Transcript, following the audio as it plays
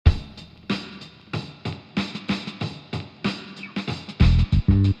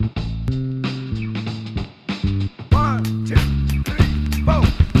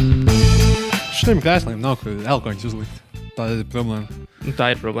šim krēsliem nav, kur elkoņus uzlikt. Tā ir problēma.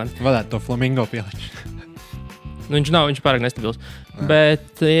 Tā ir problēma. Varētu to flamingo pielikt. Viņš nav, viņš pārāk nestabils.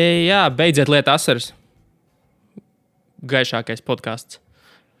 Bet, jā, beidziet liet asaras. Gaišākais podcasts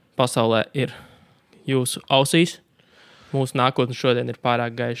pasaulē ir jūsu ausīs. Mūsu nākotne šodien ir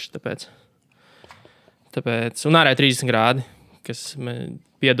pārāk gaiša, tāpēc un ārē 30 grādi, kas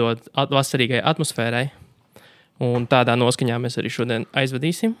piedod vasarīgai atmosfērai. Un tādā noskaņā mēs arī šodien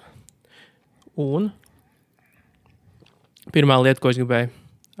aizvadīsim. Un pirmā lieta, ko es gribēju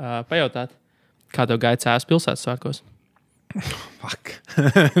pajautāt, kā tev gāja Cēvas pilsētas svētkos? Fuck.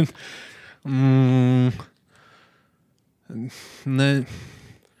 Ne.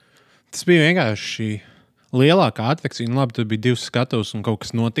 Tas bija vienkārši lielākā atveksija. Labi, tur bija 2 skatuves un kaut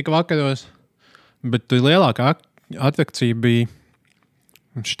kas notika vakaros. Bet tur lielākā atveksija bija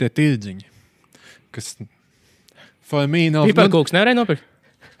šitie tirdziņi. Kas for me nav... Piparkūks nevarēja nopirkt?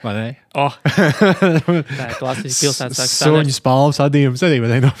 Varēja. Oh. Tā ir klasiski pilsētas sāks tādēļ. Suņu spalvas adījums arī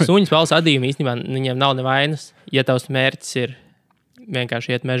varēja nopirkt. Suņu spalvas adījumi īstenībā viņiem nav nevainas, ja tavs mērķis ir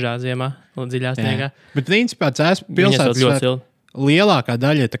vienkārši iet mežā ziemā un dziļā sniegā. Bet principā Cēvas pilsētas lielākā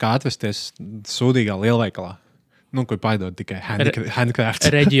daļa ir tā kā atvesties sūdīgā lielveikalā. Nu, kur paidot tikai handcrafts.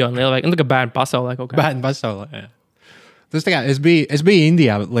 Reģionu lielveikalā. Nu, tā kā bērnu pasaulē kaut kā. Bērnu pasaulē, jā. Tas tā kā, es biju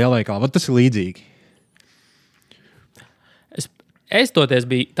Indijā lielveikalā. Vat tas ir līdzīgi. Es toties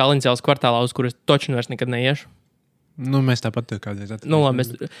biju Tallinas kvartālā, uz kuras toču vairs nekad neiešu. Nu, mēs tāpat tur kādreiz atceros. Nu,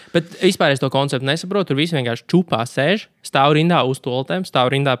 labi, bet vispār es to konceptu nesaprotu. Tur visi vienkārši čupā sēž, stāv rindā uz toaletēm, stāv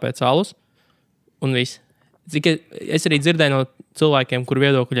rindā pēc alus un viss. Cik es arī dzirdēju no cilvēkiem, kur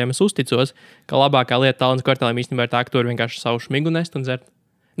viedokļiem es uzticos, ka labākā lieta Tallinas kvartāliem īstenībā ir tā, ka tur vienkārši savu šmigu nest un dzert.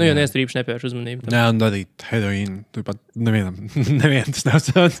 Nu, jo nestrīpši nepievērš uzmanību. Jā, un darīt heroīnu. Tur pat nevienam tas nav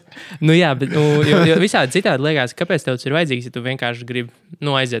tāds. Nu jā, bet jo visādi citādi liekas, kāpēc tev tas ir vajadzīgs, ja tu vienkārši gribi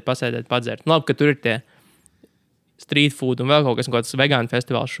aiziet, pasēdēt, padzert. Nu, labi, ka tur ir tie street food un vēl kaut kas vegānu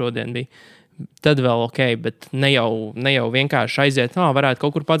festivāls šodien bija. Tad vēl ok, bet ne jau vienkārši aiziet, varētu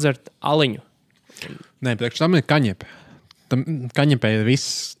kaut kur padzert aliņu. Nē, priekš tam ir kaņepe. Kaņepē ir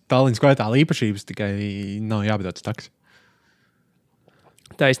viss Tallinas kvartāla īpašības, tikai nav jābrauc taksi.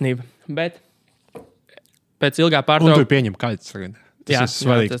 Taisnība. Bet pēc ilgā Un pārtraukuma... tu pieņem kaļas. Tas ir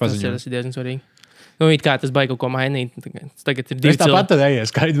svarīgs paziņojums. Tas ir diezgan svarīgi. Nu, it kā tas baigi kaut ko mainīt. Tagad ir 2 Es tāpat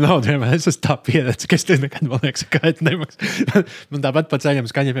reijies skaidru naudu. Es esmu tā pieredze, ka es te nekad, man liekas, skaidru nemaksu. Man tāpat pa ceļam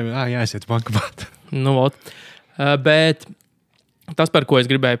skaņepiem, jāiesiet bankomātu. Nu, vot. Bet tas, par ko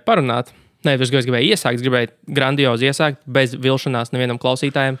es gribēju parunāt, es gribēju iesākt, es gribēju grandiozi iesākt, bez vilšanās nevienam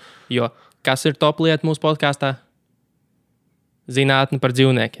klausītājiem, jo kas ir top lieta mūsu podkāstā? Zinātne par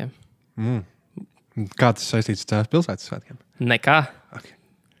dzīvniekiem. Kā tas saistīts ar Cēvas pilsētas svētkiem? Nekā. Okay.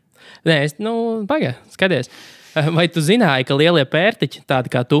 Nē, skaties. Vai tu zināji, ka lielie pērtiķi,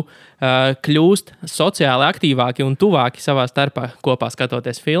 tādi kā tu, kļūst sociāli aktīvāki un tuvāki savā starpā kopā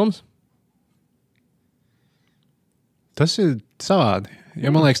skatoties filmas? Tas ir savādi. Ja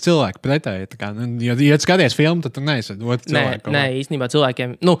man liekas, cilvēki pretēji. Ja skaties filmu, tad tu neesi otru cilvēku. Nē, īstenībā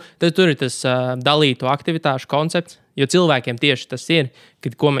cilvēkiem... Tur ir tas dalīto aktivitāšu koncepts, jo cilvēkiem tieši tas ir,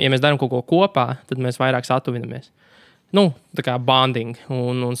 ka, ja mēs darām kaut ko kopā, tad mēs vairāk satuvinamies. Tā kā bonding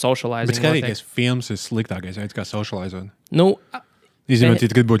un socializing. Bet skatīties filmas ir sliktākais veids, kā socializēt. Izņemot, ja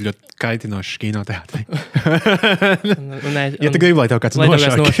tu gribi būt ļoti kaitinošs kinoteātrī. Ja tu gribi, lai tev kāds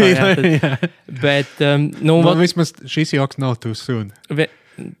nošauj. Bet, vismaz šis joks nav too soon.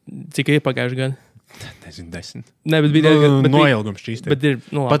 Cik ir pagājuši gadu? Nezinu, 10. Nē, bet bija noilgums šīs.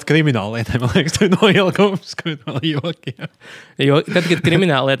 Pat krimināla lietā, man liekas, tur ir noilgums, kur vēl joki. Tad, kad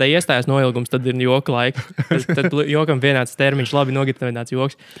krimināla lietā iestājas noilgums, tad ir joka laika. Tad jokam vienāds termiņš, labi nogatavināts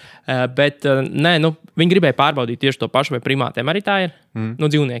joks. Bet, viņi gribēja pārbaudīt tieši to pašu, vai primātiem arī tā ir.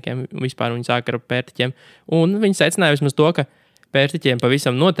 Dzīvniekiem vispār viņi sāka ar pērtiķiem. Un viņi secināja vismaz to, ka pērtiķiem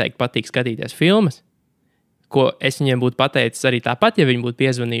pavisam noteikti patīk skatīties filmas, ko es viņiem būtu pateicis arī tāpat, ja viņi būtu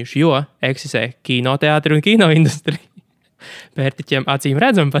piezvanījuši, jo eksistē kinoteātri un kinoindustrija. Pērtiķiem acīm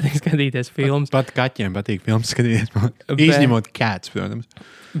redzam patīk skatīties filmas. Pat kaķiem patīk filmas skatīties. Izņemot cats, protams.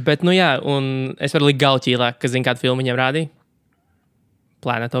 Bet, un es varu likt galķīlāk, ka zinu, kādu filmu viņiem rādīja.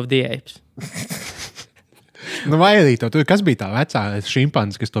 Planet of the Apes. Vai arī to, kas bija tā vecā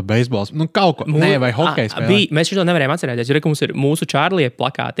šimpans, kas to beisbols, kaut ko, vai hokeja spēlē? Mēs šito nevarējām atcerēties, jo mums ir mūsu Čārlija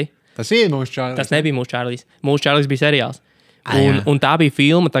plakāti. Tas ir mūsu Čārlis. Tas nebija mūsu Čārlis. Mūsu Čārlis bija seriāls. Un tā bija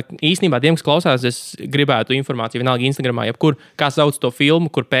filma. Īstenībā, tiem, kas klausās, es gribētu informāciju vienalga Instagramā, jebkur, kā sauc to filmu,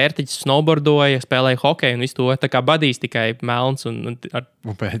 kur pērtiķis snowboardoja, spēlēja hokeju un visu to. Tā kā badīs tikai melns un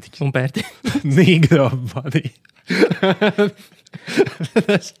pērtiķis. Un pērtiķis. Nīgro badī.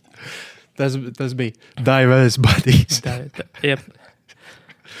 Tas bija Diverse Buddies. Yep.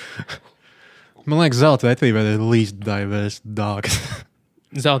 Man liekas, zelta retrieveri ir least diverse dogs.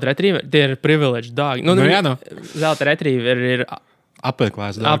 Zelta retrieveri, tie ir privileged dogi. Jā, nu. Zelta retrieveri ir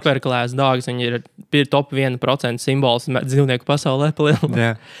Upperclass dogs. upperclass dogs. Viņi ir top 1% simbols dzīvnieku pasaulē palielināts.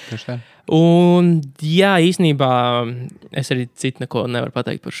 Jā, tieši tā. Un, jā, īstenībā es arī citu neko nevaru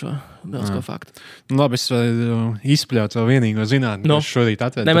pateikt par šo lielisko faktu. Nu, labi, es varu izspļaut savu vienīgo zinātni, Nu. ko es šorīt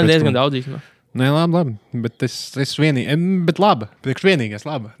atvedu. Ne, man tāpēc, diezgan ka- daudz īstenībā. Nē, labi, bet es vienīgi, bet labi, priekš vienīgais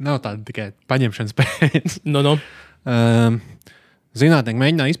labi. Nav tāda tikai paņemšanas pēc. Nu. Zinātnieki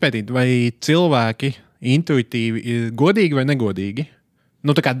mēģina izpētīt, vai cilvēki intuitīvi ir godīgi vai negodīgi.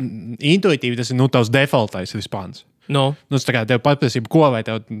 Nu, tā kā intuitīvi tas ir tavs defaultais response. Nu, Tas tā kā tev paprasība, ko vai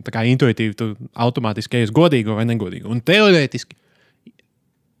tev tā kā intuitīvi tu automātiski ej uz godīgu vai negodīgu. Un teorētiski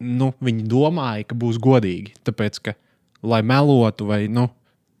viņi domāja, ka būs godīgi. Tāpēc, ka, lai melotu, vai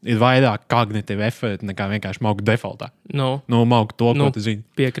ir vairāk kognitīva efekta nekā vienkārši maukt defaultā. Maukt to, ko tu zini.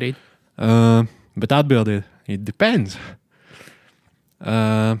 Piekrīt. Bet atbildi ir, it depends.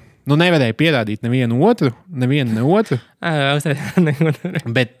 Nevarēja pierādīt nevienu otru.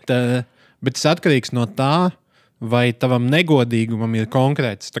 Bet tas atkarīgs no tā, vai tavam negodīgumam ir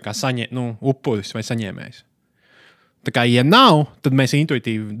konkrēts upuris vai saņēmējs. Tā kā, ja nav, tad mēs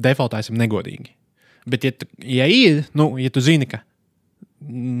intuitīvi defaultā esam negodīgi. Bet, ja ir, ja tu zini, ka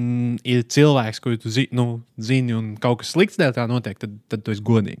ir cilvēks, kuru tu zini, un kaut kas slikts dēļ tā notiek, tad tu esi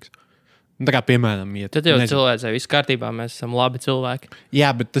godīgs. Tā kā, piemēram, Tad jau cilvēcei viss kārtībā, mēs esam labi cilvēki.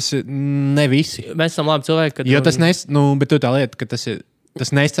 Jā, bet tas ir ne visi. Mēs esam labi cilvēki, kad Jo tas bet tu tā lieta, ka tas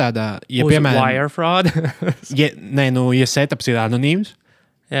nestrādā, ja, uz piemēram, wire fraud. ja setups ir anonīms,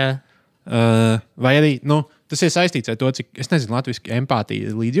 Jā. vai arī, tas ir saistīts ar to, cik, es nezinu, latviski empātija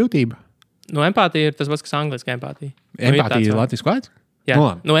ir līdzjūtība. Empātija ir tas pats, kas angliski empātija. Empātija ir latvisku vārds? Jā,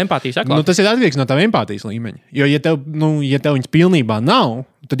 empātija saka. Tas ir atkarīgs no tava empātijas līmeņa. Jo, ja tev viņas pilnībā nav,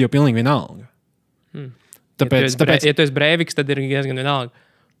 tad jau pilnīgi vienalga. Tāpēc, Ja tu esi brēviks, tad ir diezgan vienalga.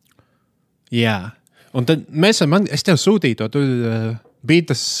 jā. Un tad es tev sūtīju to, tur bija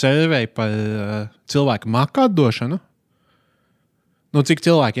tas survey par cilvēku maku atdošanu. Cik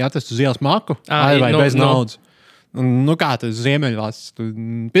cilvēki atrastu uz ielas maku, vai bez naudas. Kā tas Ziemeļvalsts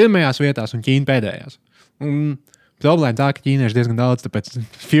pirmajās vietās un Ķīna pēdējās. Problēma tā, ka ķīnieši diezgan daudz, tāpēc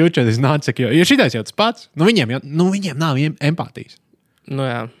future is not secure. Jo šitais jau tas pats. Viņiem nav empātijas.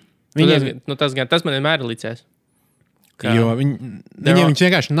 Jā. Tas man vienmēr ir licies. Jo viņiem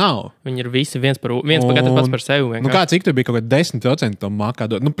vienkārši nav. Viņi ir visi viens katrs pats par sevi. Cik tur bija kaut kāda 10% to makā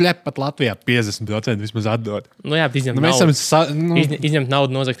dot? Pat Latvijā 50% vismaz atdod. Jā, izņemt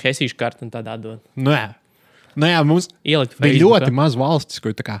naudu, nozagt hesīšu kartu un tādā atdot. Mums Ielikt bija Facebookā. ļoti maz valstis,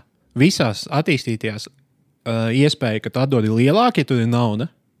 kur tā kā visās attīstītajās iespēja, ka tu atdodi lielāku, ja tur ir nauda.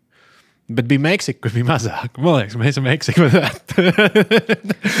 Bet bija Meksika, kur bija mazāk. Man liekas, mēs esam Meksika.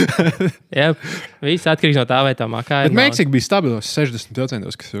 Jā, viss atkarīgs no tā, vai tā makā ir. Bet Meksika bija stabilos 60%,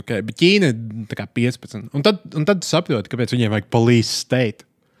 kas ir ok. Bet Ķīna ir tā kā 15%. Un tad tu saproti, kāpēc viņiem vajag police state.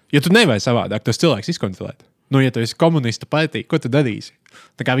 Jo tu nevari savādāk tos cilvēks izkontrolēt. Ja tu esi komunista partija, ko tu darīsi?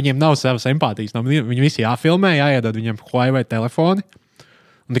 Tā kā viņiem nav savas empātijas. Viņi visi jāfilmē, jāiedod viņiem Huawei telefoni.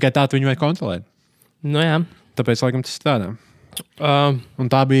 Un tikai tā tu viņu vajag kontrolēt. Jā. Tāpēc, laikam, tas strādā. Un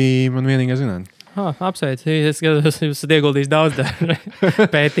tā bija man vienīgā zinātne. Apsveicu. Es skatos, jūs esat ieguldījis daudz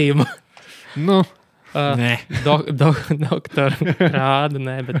pētījumu. Nē. Doktora rādu,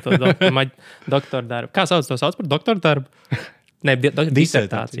 nē, bet to doktora darbu. Kā to sauc par doktora darbu? Nē,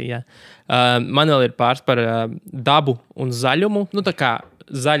 disertācija. Man vēl ir pāris par dabu un zaļumu. Tā kā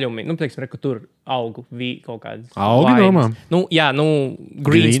zaļumi, teiksim, tur augu kaut kādas. Augi domā?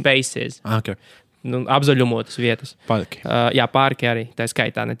 Green spaces. Okay. Apzaļumotas vietas. Parki. Jā, parki arī. Tā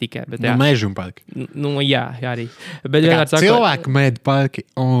skaitā ne tikai. Bet, mežu un parki. Jā, arī. Bet cilvēku mēģi parki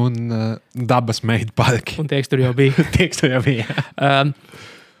un dabas mēģi parki. Un tieks tur jau bija.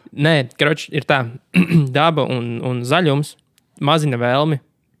 Nē, karoči, ir tā. Daba un zaļums mazina vēlmi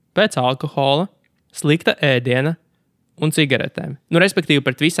pēc alkohola, slikta ēdiena un cigaretēm. Respektīvi,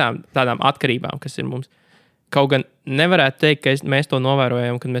 pret visām tādām atkarībām, kas ir mums. Kaut gan nevarētu teikt, ka mēs to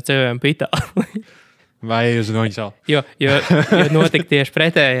novērojam, kad mēs ceļojam pa Itāliju. Vai uz Noņu salu? Jo notika tieši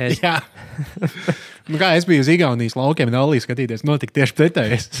pretējais. Jā. Es biju uz Igaunijas laukiem, Nallī skatīties, notika tieši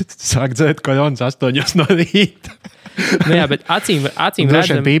pretējais. Sāk dzert koronas 8 no rīta. Bet acīm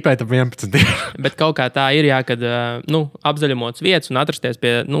redzam. Pīpēt ap 11. Bet kaut kā tā ir, kad apzaļumots vietas un atrasties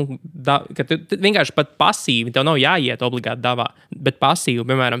pie, ka tu vienkārši pat pasīvi, tev nav jāiet obligāti davā, bet pasīvi,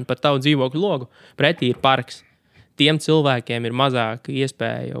 piemēram, par tavu dzīvokļu logu, pretī ir parks. Tiem cilvēkiem ir mazāk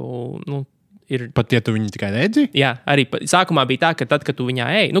iespēju, Pat ja tu viņu tikai redzi? Jā, arī sākumā bija tā, ka tad, kad tu viņā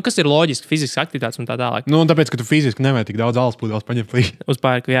ej, kas ir loģiski, fizisks aktivitātes un tā tālāk. Tāpēc, ka tu fiziski nevari tik daudz alus pūdeles paņemt līdzi. Uz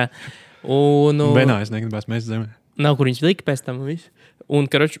parku, jā. Un Benājas negribas mest zemē. nav, kur viņas lika pēc tam. Un,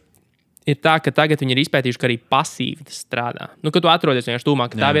 karoč, ir tā, ka tagad viņi ir izpētījuši, ka arī pasīvi tas strādā. Nu, kad tu atrodies vienkārši tūmāk,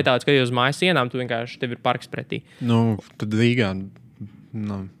 ka tā vietā, kad skaties uz mājas sienām, tu vienkārši tev ir parks pretī. Nu, tad Rīgā.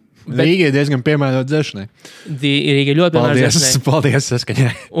 Nu. Rīga ir diezgan piemērota dzeršanai. Rīga ir ļoti piemērota dzeršanai. Paldies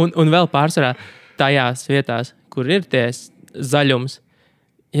saskaņai. Un vēl pārsvarā tajās vietās, kur ir ties zaļums,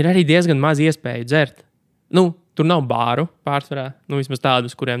 ir arī diezgan maz iespēju dzert. Nu, tur nav bāru pārsvarā, nu, vismaz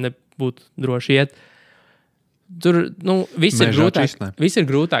tādus, kuriem nebūtu droši iet. Tur viss ir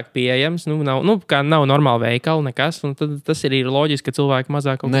grūtāk pieejams. Nav normāla veikala, nekas. Tas ir loģiski, ka cilvēki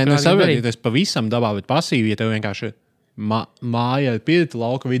mazāk kaut ko tādu dara. Nē, tas pavisam dabā, bet pasīvi, ja tev vienkārši māja ir pirta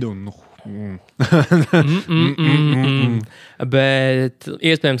lauka vidū. Bet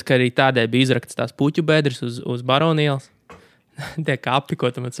iespējams, ka arī tādēļ bija izrakts tās puķu bedres uz Baronielas. Tie kapi, ko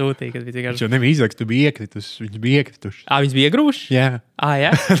tam atsūtīja. Viņš jau nebija izraksts, tu bija iekritus. Viņš bija iekrituši. Viņš bija iegrūšs? Jā.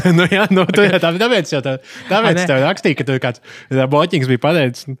 Jā? Tāpēc tev rakstīja, ka tur kāds boķings bija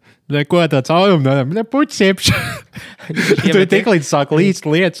pateicis, ko tā caurumu dara. Puķis iepš. Tur tik līdz sāk līdz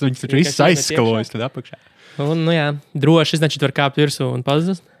lietas, viņas taču viss aizskalojas tad apakšā. Un, jā, droši, es var kāpt virsū un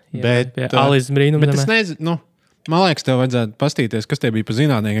pazust. Bet Alizes brīnums. Bet es nezinu, man liekas, tev vajadzētu pastīties, kas tie bija pa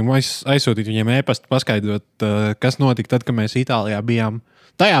zinātniekiem. Aizsūtīt viņiem e-pastu, paskaidrot, kas notika tad, kad mēs Itālijā bijām.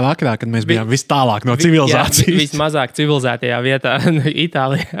 Tajā vakarā, kad mēs bijām vis tālāk no civilizācijas. Jā, vismazāk civilizētajā vietā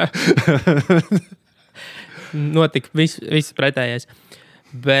Itālijā. Notika viss pretējais.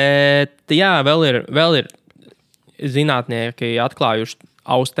 Bet, jā, vēl ir zinātnieki atklājuši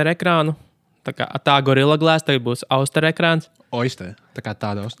auster ekrānu. Tā Gorilla Glass tagad būs auster ekrāns. Oyster. Tā kā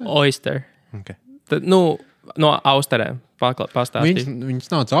tāda oyster? Oyster. Okay. Tad, no austerēm pastāstīt.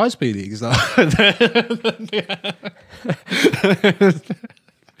 Viņas nav caurspīdīgas.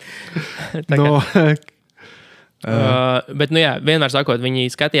 Bet, jā, vienmēr sakot,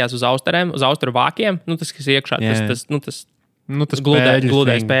 viņi skatījās uz austerēm, uz austeru vākiem. Tas, kas iekšā, tas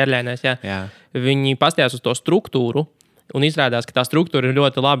gludais pērļēnais. Jā. Viņi pastījās uz to struktūru. Un izrādās, ka tā struktūra ir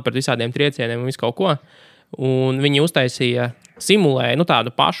ļoti laba pret visādiem triecieniem un visu kaut ko. Un viņi uztaisīja, simulēja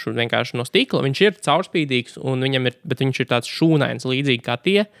tādu pašu vienkārši no stikla. Viņš ir caurspīdīgs, bet viņš ir tāds šūnains, līdzīgi kā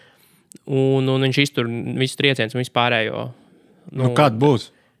tie. Un viņš iztur visus triecienus un vispārējo. Kad būs?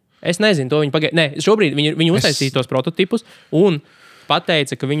 Es nezinu, to viņi pagaida. Nē, šobrīd viņi uztaisīja tos prototipus un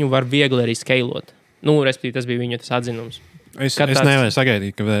pateica, ka viņu var viegli arī skeilot. Respektīvi, tas bija viņu atzinums. Es nevaru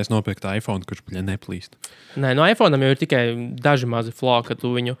sagaidīt, ka varēs nopirkt iPhone, kurš neplīst. Nē, no iPhone jau ir tikai daži mazi flow, ka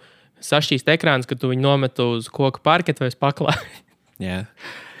tu viņu sašķīst ekrāns, ka tu viņu nomet uz koku parketu vai paklāji. Jā.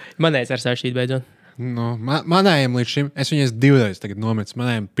 Manējais ar sašķīt beidzot. Manējiem līdz šim, es viņas divreiz tagad nometu,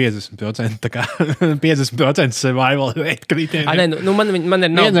 manējiem 50%, tā kā 50% survival rate kritieniem. Man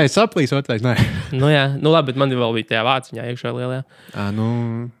ir nav. Vienreiz saplīs, otrais nē. Jā, labi, bet man vēl bija tajā vāciņā iekšā lielajā.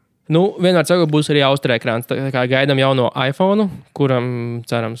 Vienmēr sakot, būs arī auster ekrāns. Kā gaidām jauno iPhone, kuram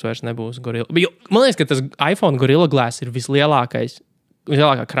cerams vairs nebūs Gorilla. Man liekas, ka tas iPhone Gorilla Glass ir vislielākā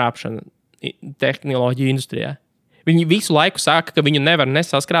krāpšana tehnoloģiju industrijā. Viņi visu laiku saka, ka viņu nevar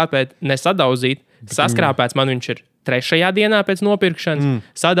nesaskrāpēt, nesadauzīt. Saskrāpēts man viņš ir 3. dienā pēc nopirkšanas.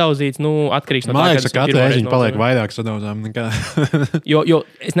 Sadauzīts, atkarīgs no tā, man liekas, ka katru reizi viņi paliek vairāk sadauzām nekā. jo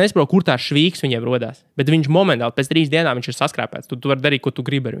es nesaprotu, kur tā švīks viņiem rodās. Bet viņš momentāli pēc 3 dienām viņš ir saskrāpēts. Tu vari darīt, ko tu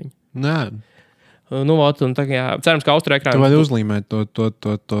gribi ar viņu. Nē. Cerams, ka auster ekrāns. Tu vari uzlīmēt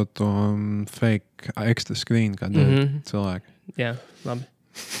to fake extra screen, kā cilvēki. Jā, labi.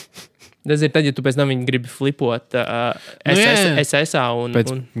 Tas ir tad, ja tu pēc tam viņi gribi flipot SSA un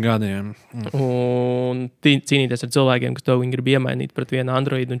gadiem. Un cīnīties ar cilvēkiem, kas to viņi grib iemainīt pret vienu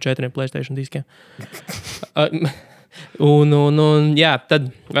Android un 4 PlayStation diskiem. Jā, tad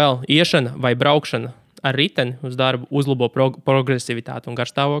vēl iešana vai braukšana ar riteni uz darbu uzlabo progresivitāti un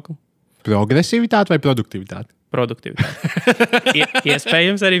garstāvokli. Progresivitāti vai produktivitāti? Produktivitāti.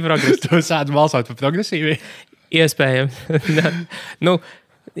 Iespējams arī progresivitāti. Tu sāc balsot par progresīvi? Iespējams.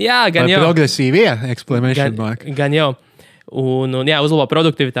 Jā, gan vai jau. Progresīvie exclamation mark. Gan jau. Un uzlabo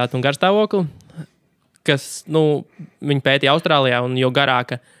produktivitāti un garstāvokli, kas, viņi pētīja Austrālijā, un jo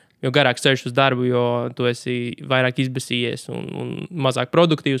garāk ceļš uz darbu, jo tu esi vairāk izbesījies un mazāk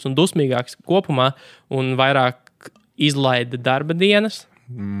produktīvs un dusmīgāks kopumā, un vairāk izlaida darba dienas.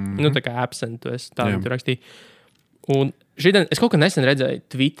 Tā kā absent, tu esi tā viņu rakstīja. Un es kaut kā nesen redzēju,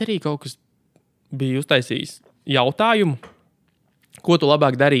 Twitterī kaut kas bija uztaisījis jautājumu, ko tu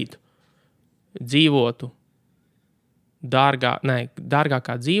labāk darītu? Dzīvotu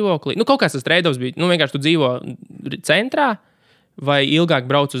dārgākā dzīvoklī. Kaut kāds tas trade-offs bija. Vienkārši tu dzīvo centrā vai ilgāk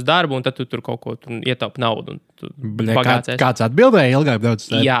brauc uz darbu, un tad tu tur kaut ko ietaupi naudu. Kāds atbildēja ilgāk brauc uz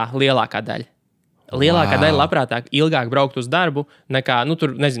darbu? Jā, lielākā daļa. lielākā daļa labprātāk ilgāk braukt uz darbu nekā,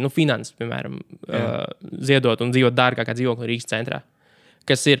 tur, nezinu, finanses, piemēram, ziedot un dzīvot dārgākā dzīvokļa Rīgas centrā.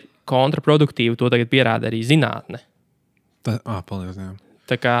 Kas ir kontraproduktīvi, to tagad pierāda arī zinātne. Paldies, jā.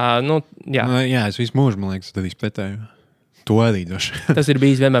 Tā kā, jā. Jā, es visu mūžu, man liekas, darīšu pretēju. To arī došu. Tas ir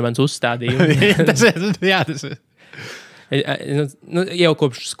bijis vienmēr mans uzstādījums. tas ir. Jau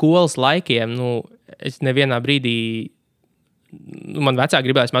kopš skolas laikiem, es nevienā brīdī, man vecāki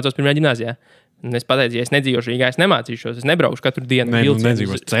gribēja, es mācos pirmajā ģimnāzijā. Un es pateicu, ja es nedzīvošu Rīgā, es nemācīšos, es nebraukšu katru dienu.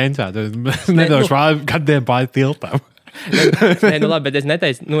 Nedzīvošu centrā, tad nedošu kādu dienu pāri tiltām. Labi, bet es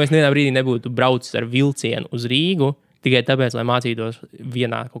neteicu, es nevienā brīdī nebūtu braucis ar vilcienu uz Rīgu, tikai tāpēc, lai mācītos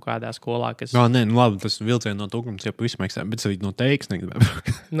vienā kaut kādā skolā, kas... Labi, tas vilciens no Tūkums jau pavisam ekstra, bet es arī no Teiks negribēju.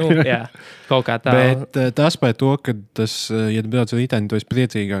 Jā, kaut kā tā. Bet tas par to, ka tas, ja tu brauc ar rītēni, tu esi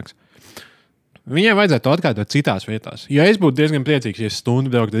priecīgāks. Viņai vajadzētu atkārtot citās vietās. Ja es būtu diezgan priecīgs, ja es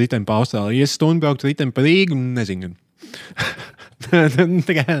stundu brauktu ar rītēni pa Austrāliju, ja es stundu brauktu ar rītēni pa Rīgu, nezinu.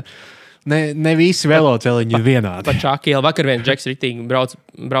 Ne visi veloceliņi ir vienādi. Pa Čakielu. Vakar viens džeks ritīgi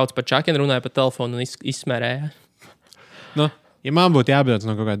brauc pa Čakielu, runāja pa telefonu un izsmērēja. Ja man būtu jābrauc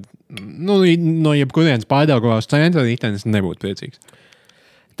no kaut kāda, no jebkurienes Pārdaugavas centra, rītēni es nebūtu priecīgs.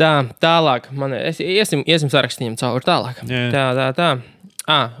 Tālāk. Iesim sarakstījiem cauri tālāk. Yeah. Tā.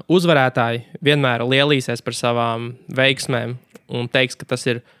 Uzvarētāji vienmēr lielīsies par savām veiksmēm un teiks, ka tas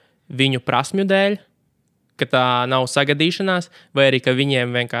ir viņu prasmju dēļ, ka tā nav sagadīšanās, vai arī ka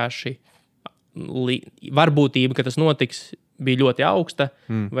viņiem vienkārši varbūtība, ka tas notiks, bija ļoti augsta,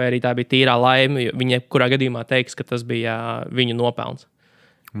 vai arī tā bija tīrā laime. Viņi kurā gadījumā teiks, ka tas bija viņu nopelns.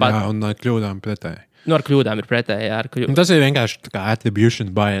 Jā, un ar kļūdām pretēji. Ar kļūdām ir pretēji. Tas ir vienkārši tā kā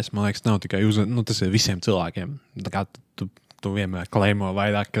attribution bias. Man liekas, nav tikai tas ir visiem cilvēkiem. Tā kā tu vienmēr klaimo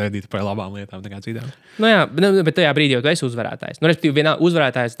vairāk kredītu par labām lietām nekā citām. Jā, bet tajā brīdī jau tu esi uzvarētājs. Respektīvi, vienā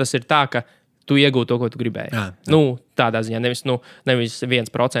uzvarētājs tas ir tā, ka tu iegūti to, ko tu gribēji. Jā. Tādā ziņā nevis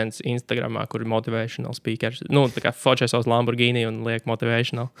 1% Instagramā, kur ir motivational speakers. Tā kā fočē savus Lamborghini un liek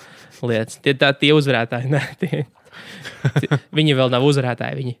motivational lietas. Tie uzvarētāji, ne. Viņi vēl nav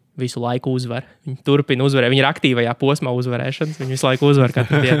uzvarētāji, viņi visu laiku uzvar. Viņi turpina uzvarēt. Viņi ir aktīvajā posmā uzvarēšanas. Viņi visu laiku uzvar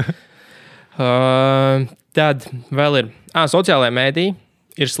katru dienu. Tad vēl ir sociālajā mēdī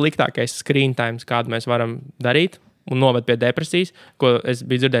ir sliktākais screen time, kādu mēs varam darīt un noved pie depresijas, ko es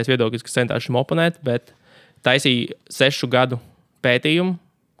biju dzirdējis viedokļus, kas centās šim oponēt, bet taisīja 6 gadu pētījumu,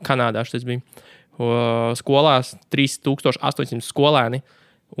 Kanādā tas bija, skolās 3800 skolēni,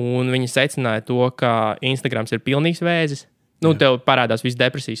 un viņi secināja to, ka Instagrams ir pilnīgs vēzis, tev parādās visi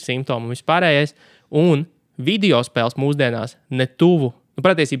depresijas simptomi un viss pārējais, un video spēles mūsdienās netuvu,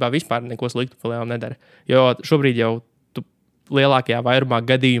 patiesībā vispār neko sliktu vēl nedara. Jo šobrīd jau tu lielākajā vairumā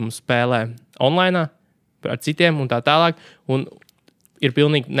gadījumu spēlē online ar citiem un tā tālāk. Un ir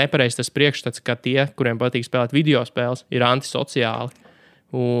pilnīgi nepareizs tas priekšstats, ka tie, kuriem patīk spēlēt video spēles, ir antisociāli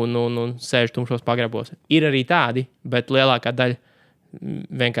un sēž tumšos pagrabos. Ir arī tādi, bet lielākā daļa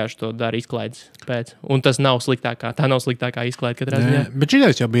vienkārši to dara izklaides pēc. Un tas nav sliktākā. Tā nav sliktākā izklaide katrā ziņā. Bet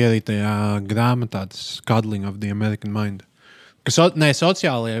šitais jau bija arī tajā grāmatā, tas Cuddling of the American Mind.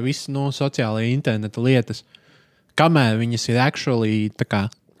 Sociālajie, sociālajie interneta lietas, kamēr viņas ir actually tā kā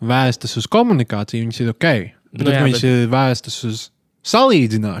vēstas uz komunikāciju, viņas ir ok. Bet viņas ir vēstas uz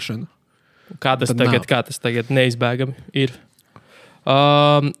salīdzināšanu. Kā tas tagad neizbēgami ir.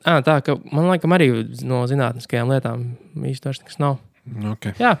 Tā, ka man laikam arī no zinātniskajām lietām īsti vairs nekas nav.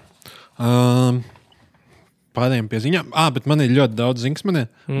 Okay. Jā. Pārējiem pie ziņām. Bet man ir ļoti daudz ziņas.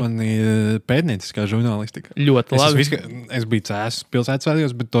 Man ir pētnieciskā žurnālistika. Ļoti labi. Es biju cēs pilsētas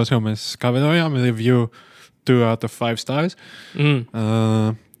vēdījos, bet tos jau mēs kaverojām. Review 2 out of 5 stars.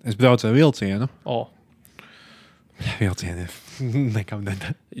 Es braucu ar vilcienu. Vilcieni nekam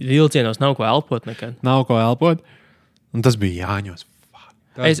nedara. Vilcienos nav ko elpot nekad. Nav ko elpot. Un tas bija Jāņos.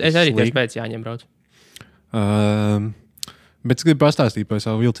 Es arī tieši pēc Jāņiem braucu. Bet es gribu pastāstīt par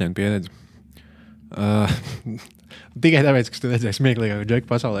savu vilcienu pieredzi. Tikai tāpēc, ka tu redzēji smieklīgāku džeku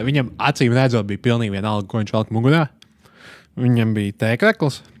pasaulē. Viņam acīm redzot bija pilnīgi vienalga, ko viņš velk mugurā. Viņam bija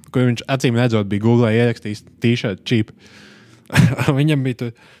tēkrekls, kur viņš acīm redzot bija Google ierakstījis t-shirt cheap. Viņam bija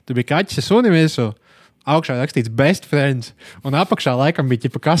tur bija kaķis sunim virsū, augšā rakstīts best friends, un apakšā laikam bija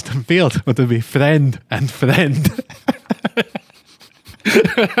ķipa custom field, un tur bija friend and friend.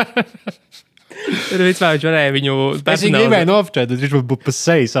 Tur vispār viņš varēja viņu personalizēt. Es viņu gribēju nofočēt, tad viņš būtu pa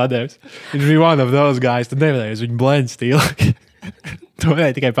seju sadēvis. Viņš bija one of those guys, tad nevarēja uz viņu blend stīlu. Tu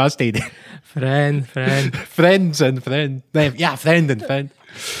varēja tikai pastīt. Friend. Friends and friend. Jā, friend and friend.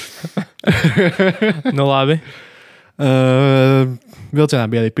 Labi. Vilcienā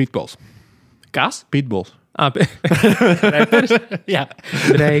bija arī pitbulls. Kas? Pitbulls. Reperis? Jā.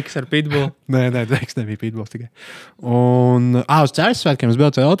 Dreiks ar pitbullu. Nē, Dreiks nebija pitbulls tikai. Un, uz Cēlas svētkiem es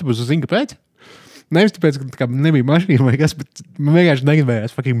braucu ar autobusu, zinu, kāpēc? Nevis tāpēc, ka nebija mašīna vai kas, bet man vienkārši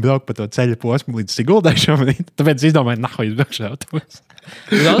negribējās braukt pa to ceļa posmu līdz Siguldai šobrīd. Tāpēc es izdomāju, nahu, es braukšu ar autobusu.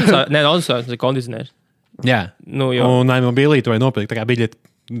 Daudz ir kondicionērs. Jā. Nu, jo. Un man biļeti vai nopirkt, tā kā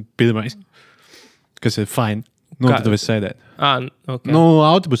biļeti pirmais, kas ir fine. Tad tu esi sēdēt. Okay.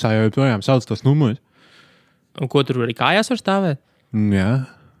 Autobusā jau projām sauc tos numurus. Un ko tur arī kājās var stāvēt? Jā,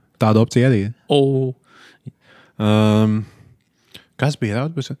 tāda opcija arī ir. Kas bija ar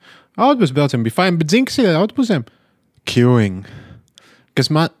autobusu? Autobusu brauciem bija fine, bet zini, kas ir ar autobusiem? Queuing.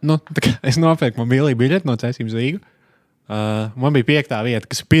 Kas man, es nopirku mobilī biļeti no Cēsības Rīgu. Man bija 5. vieta,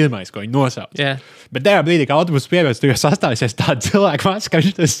 kas ir pirmais, ko viņi nosauc. Yeah. Bet tajā brīdī, kad autobusu pievērs, tur jau sastājusies tāda cilvēka māca, ka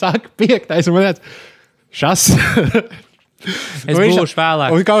viņš saka 5. un man tāds, šas. Es būšu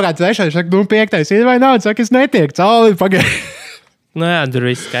vēlāk. Un kaut kāds trešais saka, 5. ir vai nav? Saka, es netieku cauri pagaidi. Jā, tur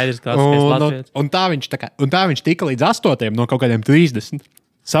viss skaidrs, kāds Latvijas. Un tā viņš tika līdz 8. no kaut kādiem 30.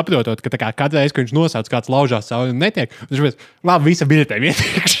 Saprotot, ka katru reizi, kad viņš nosauc, kāds laužās cauri un netiek, viņš pēc, labi, visa biļetēm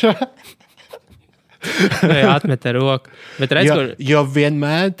ietiekšā. Jā, atmet ar roku. Bet redz, jo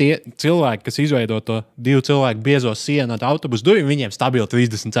vienmēr tie cilvēki, kas izveido to 2 cilvēku biezo sienu ar autobusu durvīm, viņiem stabili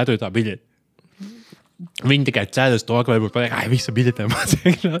 34. biļeti. Viņi tikai cer uz to, ka varbūt pateikt, visa biļetēm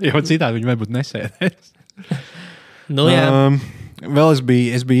ietiekšā, jo citādi viņi varbūt nesēdēs. Vēl es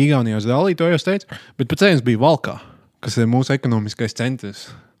biju Igaunijā uz Dallī, to jau teicu, bet pēc tam es biju Valkā, kas ir mūsu ekonomiskais centrs.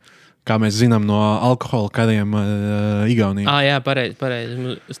 Kā mēs zinām no alkohola kariem Igaunijā. Jā, pareizi.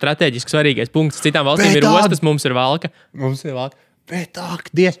 Strateģiski svarīgais punkts. Citām valstīm ir ostas, mums ir Valka. Mums ir Valka. Bet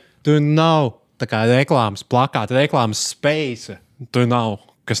tur nav tā kā reklāmas plakāta, reklāmas space. Tur nav,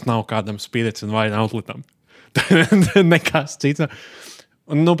 kas nav kādam spirits un vaina outletam. Nekas cits.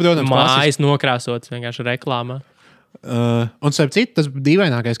 Un, protams, mājas nokrāsots vienkārši reklāmā. Un starp citu, tas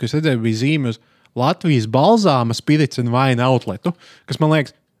dīvainākais, ko es redzēju, bija zīme uz Latvijas balzāma spirits un vaina outletu, kas man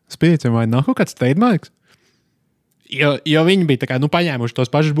liekas, spirits un vaina nav kaut kāds trademarks. Jo viņi bija tā kā, paņēmuši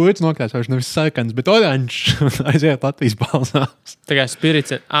tos pašus burtus nokrāsojuši, nevis sarkans, bet oranžs aiziet Latvijas balzāms. Tā kā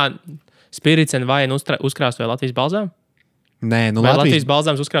spirits un vaina uzkrāsoja Latvijas balzām? Nē, Latvijas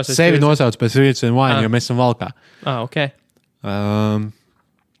balzāms uzkrāsoja sevi nosauc pēc spirits un vaina, jo mēs esam Valkā. Ok.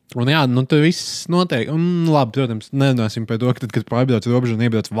 Un jā, tur viss notiek. Un labi, protams, nerunāsim par to, ka tad, kad pārbrauc robežu un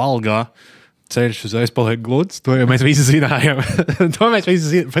iebrauc Valgā, ceļš uzreiz paliek gluds. To jau mēs visi zinājām. To mēs visi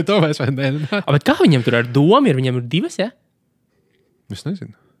zinājām, par to mēs vēl nerunājām. Bet kā viņam tur ar domu ir? Viņam ir 2, ja? Es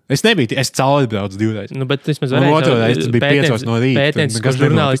nezinu. Es nebiju, es cauri braucu 2 reizes. Bet vismaz varēja. Otru reizi tas bija 5 no rīta. Pētniecisko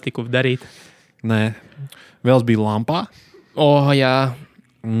žurnālistiku darīt. Nē. Vēl es biju Lampā. Jā.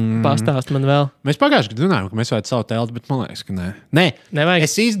 Pastāst man vēl. Mēs pagājušajā gadā runājām, ka mēs varētu savu telti, bet man liekas, ka nē. Nevajag.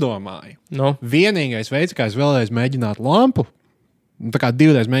 Es izdomāju. Vienīgais veids, kā es vēlreiz mēģinātu lampu, tā kā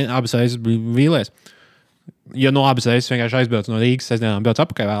 2 reizes abas reizes bija vīlies. Jo abas reizes vienkārši aizbraucu no Rīgas, sestdienām braucu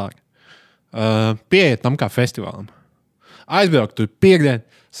apakaļ vēlāk. Pieiet tam kā festivālam. Aizbraukt tur piekdien,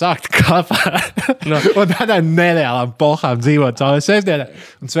 sākt kāpāt. Un tādām nereālām pohām dzīvot cauri sestdienā.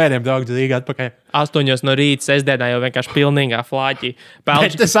 Un svētdien braukt uz Rīgu atpakaļ. 8 no rīta sestdienā jau vienkārši pilnīgā flāķī.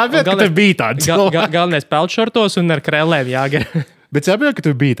 Es saprotu, ka tur bija tāds. Galvenais peltšortos un ar krellēm jāger. Bet saprotu, ka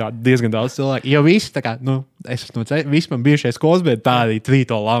tur bija diezgan daudz cilvēku. Jo visi, tā kā, es esmu visi man bijušie skolas, bet tā arī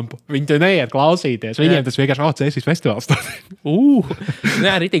trīto lampu. Viņi tur neiet klausīties. Viņiem tas vienkārši Cēsīs festivāls.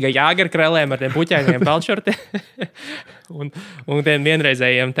 Jā, rītīgā jāger krellēm ar tiem puķainiem peltšortiem. un tiem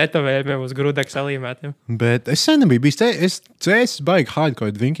vienreizējiem tetovējumiem uz grudaka salīmētiem. Bet es sen nebiju bijis. Es Cēsīs baigi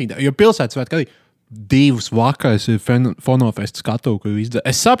hardcore drinking. Jo pilsētas arī 2 vakars ir fonofests skatu, kur izdara.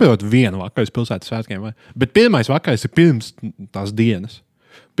 Es saprotu 1 vakaru pilsētas svētkiem, bet pirmais vakars ir pirms tās dienas.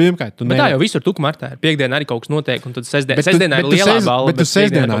 Pirmkārt, tā jau visur tukmartā ir. Piektdienā arī kaut kas notiek, un tad sestdienā ir lielā balla. Bet tu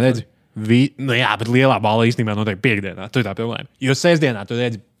sestdienā redzi. Jā, bet lielā balla īstenībā notiek piektdienā. Tur tā problēma. Jo sestdienā tu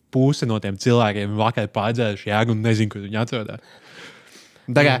redzi pusi no tiem cilvēkiem vakar pārdzēruši jēgu un nezinu, kur viņi atrodas.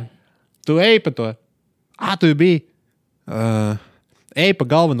 Tā kā tu ej pa to. Tu biji. Ej pa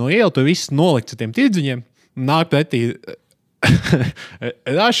galveno ielu, tu viss nolikts ar tiem tirdziņiem, nāk pretī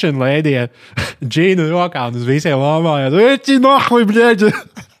Russian lady ar džīnu rokā un uz visiem lomājās. Eķi nahuj, bļeģi!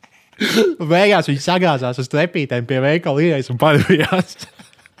 Beigās viņi sagāzās uz trepītēm pie veikala ieejas un padavījās.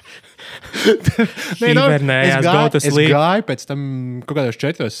 Es gāju pēc tam kaut kādos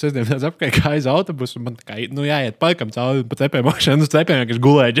 4 sestdienās apkārt, kā aiz autobusu, un man tā kā, jāiet parkam cauri pa cepēm augšana, uz cepēm vienkārši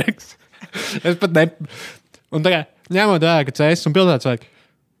gulēja džeks. Es pat ne... Un tā kā, ņemot vērā, ka Cēsis un pilsētas vajag,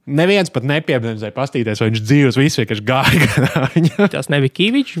 neviens pat nepiebremzēja pastīties, vai viņš dzīvos visu vienkārši gāja. Tas nebija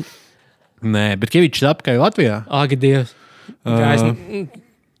Kīvičs? Nē, bet Kīvičs apkārt Latvijā. Ak, Dievs.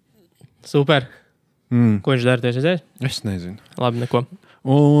 Super. Ko viņš dara? Es nezinu. Labi, neko.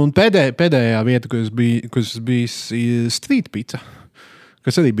 Un pēdējā vieta, kur es biju, ir Street Pizza,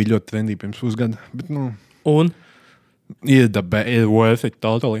 kas arī bija ļoti trendy pirms pusgada. Bet, Un? Ir worth it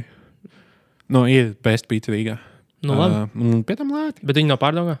totally. Ir best pizza Rīgā. Labi. Un pie tam lēti. Bet viņi nav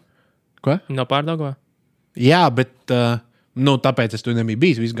pārdaugā? Ko? Viņi nav pārdaugā? Jā, bet tāpēc es tur nebiju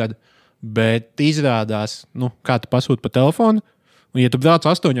bijis visu gadu. Bet izrādās, kā tu pasūti pa telefonu, un ja tu brauc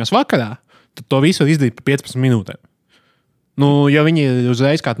 8 vakarā, tad to visu var izdarīt pa 15 minūtēm. Ja viņi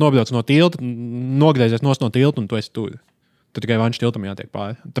uzreiz kā nobrauc no tilta, nogriezies no tilta un tu esi tur, tad tikai vanš tiltam jātiek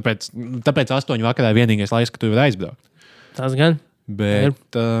pāri. Tāpēc 8 vakarā ir vienīgais laiks, ka tu vari aizbraukt. Tas gan.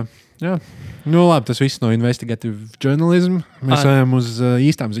 Bet, jā. Labi, tas viss no investigative journalism. Mēs ejam uz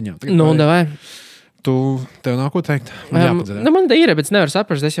īstām ziņām. Davai. Tev nav ko teikt? Man tā ir, bet es nevaru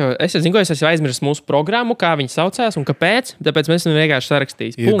saprast. Es zinu, ka es esmu aizmirsis mūsu programmu, kā viņi saucās un kāpēc. Tāpēc mēs esam vienkārši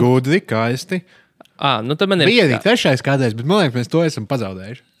sarakstījis. Ir gudri, kaisti. Tad man ir. Bija arī trešais kādreiz, bet man liekas, mēs to esam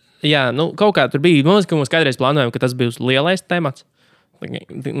pazaudējuši. Jā, kaut kā tur bija. Man liekas, ka mums kādreiz plānojam, ka tas būs lielais temats.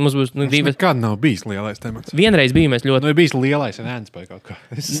 Mums būs divas. Nekad nav bijis lielais temats. Vienreiz bija mēs ļoti. Ir bijis lielais rēns vai kaut kā.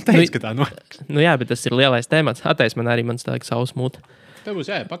 Es teicu, ka tā notiek. Jā, bet tas ir lielais temats. Attais man arī mans tāds savs mūte. Tev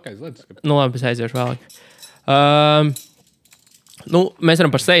būs jāiet pakaļ ledus. Labi, es aiziešu vēlāk. Mēs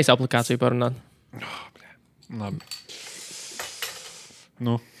varam par sejas aplikāciju parunāt. Labi.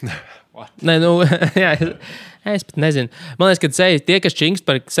 Nē, jā, es pat nezinu. Man liekas, ka tie, kas čingst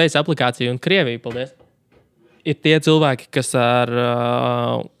par sejas aplikāciju un Krieviju, paldies, ir tie cilvēki, kas ar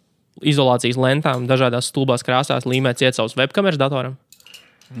izolācijas lentām dažādās stulbās krāsās līmē ciet savus webkameras datoram.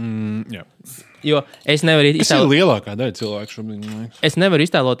 Jā. Jo es nevaru Tas ir lielākā daļa cilvēku šobrīd. Es nevaru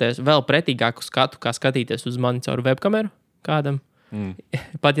iztēloties vēl pretīgāku skatu, kā skatīties uz mani caur webkameru kādam.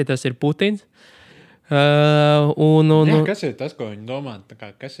 Pat ja tas ir Putins. Kas ir tas, ko viņi domā?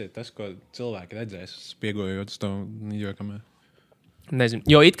 Kas ir tas, ko cilvēki redzēs, spiegojot uz to videokameru? Nezinu.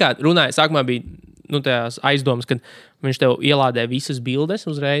 Jo it kā runāja, sākumā bija tās aizdomas, ka viņš tev ielādē visas bildes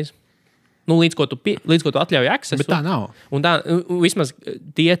uzreiz. Līdz ko tu atļauj aksesu. Bet tā nav. Un tā, vismaz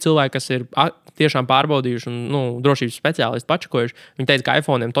tie cilvēki, kas ir tiešām pārbaudījuši un drošības speciālisti pačakojuši, viņi teica, ka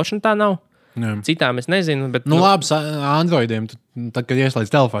iPhone-iem točni tā nav. Jā. Citām es nezinu. Bet, labi, Androidiem, tad, kad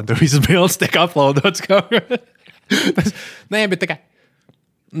ieslēdz telefonu, tur visas bildes tiek uploadotas kaut kā. Nē, bet tā kā,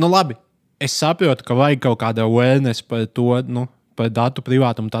 labi, es saprotu, ka vajag kaut kāda awareness par to, par datu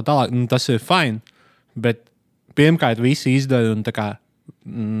privātumu tā tālāk. Tas ir fine, bet pirmkārt visi izdara un tā kā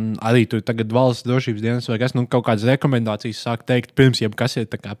arī tur tagad valsts drošības dienas vai kas, kaut kādas rekomendācijas sāk teikt, pirms jebkas ir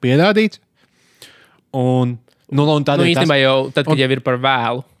pierādīts. Un tad īstenībā jau tad, kad jau ir par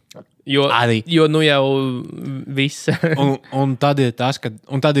vēlu. Jo jau viss. un tad ir tas,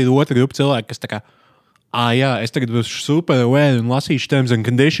 un tad ir otra grupa cilvēki, kas tā kā, jā, es tagad būšu super aware un lasīšu terms and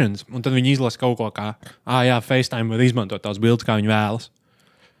conditions, un tad viņi izlasa kaut ko kā, jā, FaceTime var izmantot tās bildes, kā viņi vēlas.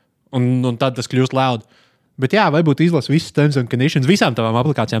 Un tad tas kļūst loud. Bet jā, varbūt izlasa visas terms and conditions visām tavām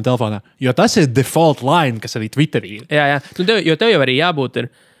aplikācijām telefonā. Jo tas ir default line, kas arī Twitterī ir. Jā. Jo tev jau arī jābūt ir,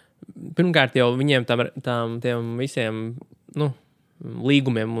 pirmkārt jau viņiem tiem visiem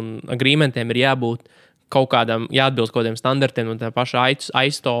līgumiem un agreementiem ir jābūt kaut kādam, jāatbilst kaut kādiem standartiem un tā paša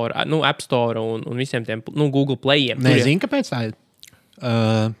iStore, App Store un visiem tiem Google Playiem. Nezinu, kāpēc tā ir.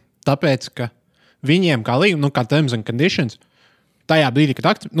 Tāpēc, ka viņiem kā līguma, kā terms and conditions, tajā brīdī,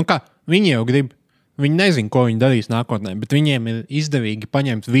 kad viņi jau grib. Viņi nezina, ko viņi darīs nākotnē, bet viņiem ir izdevīgi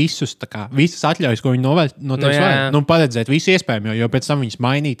paņemt visas atļaujas, ko viņi no tevis vajag. Paredzēt visu iespējamo, jo pēc tam viņas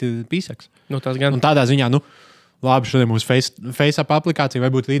mainīt ir pīsaks. Tas gan. Un tādā ziņā, labi, šodien mums FaceApp aplikācija,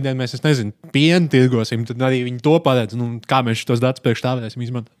 varbūt rītdien mēs, pienu tirgosim, tad arī viņi to paredz, kā mēs tos datus priekš tā varēsim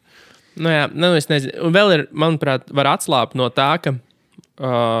izmantot. Es nezinu. Un vēl ir, manuprāt, var atslābt no tā,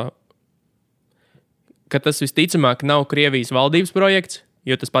 ka tas visticamāk nav Krievijas valdības projekts,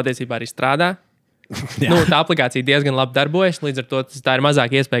 jo tas patiesībā arī strādā. Tā aplikācija diezgan labi darbojas, līdz ar to tā ir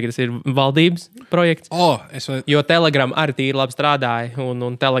mazāk iespēja, ka tas ir valdības projekts. Jo Telegram arī tīri labi strādāja,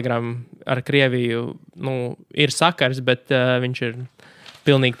 un Telegram ar Krieviju ir sakars, bet viņš ir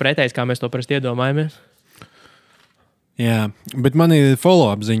pilnīgi pretējs, kā mēs to parasti iedomājamies. Jā, bet man ir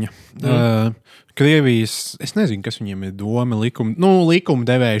follow-up ziņa. Krievijas, es nezinu, kas viņiem ir doma,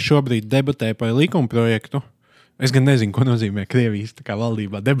 likumdevēji šobrīd debatē par likuma projektu. Es gan nezinu, ko nozīmē Krievijas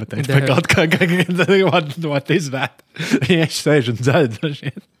valdībā debatēt par kaut kā, what is that? Ja es sēžu un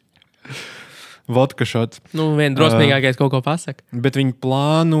dzēdu. Vodka šots. Vien drosmīgākais kaut ko pasaka. Bet viņi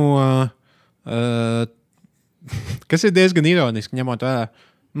plāno, kas ir diezgan ironiski, ņemot vērā,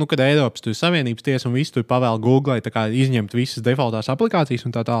 kad Eiropas Savienības tiesa un visu tur pavēl Google izņemt visas defaultās aplikācijas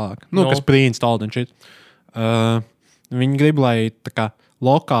un tā tālāk. Kas pre-installed un shit. Viņi grib, lai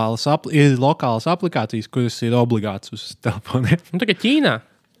ir lokālas aplikācijas, kuras ir obligātas uz telefoniem. Nu, tā kā Ķīnā.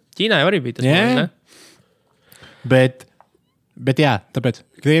 Ķīnā jau arī bija tas. Jā. Man, ne? Bet jā, tāpēc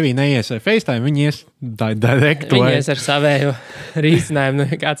Krievija neies ar FaceTime, viņi ies direkt. Viņas ar savēju risinājumu,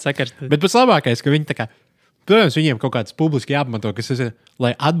 kāds sakars. Bet pats labākais, ka viņi tā kā, protams, viņiem kaut kāds publiski jāpamato, kas ir,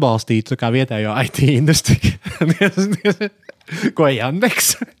 lai atbalstītu kā vietējo IT industriju. Ko Jandeks?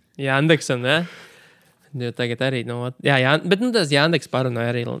 Jandeksam, ne? Jo tagad arī, bet tas Jandeks parunāja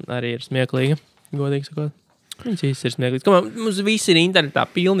arī ir smieklīgi, godīgi sakot. Viņš īsti ir smieklīgs. Mums viss ir internetā,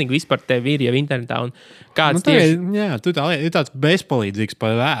 pilnīgi vispār tevi ir jau internetā. Un kāds tieši... Jā, tu ir tāds bezpalīdzīgs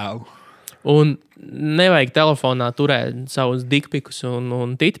par vēlu. Un nevajag telefonā turēt savus dikpikus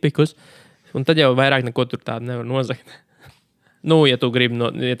un titpikus, un tad jau vairāk neko tur tādu nevar nozagt. Ja tu gribi,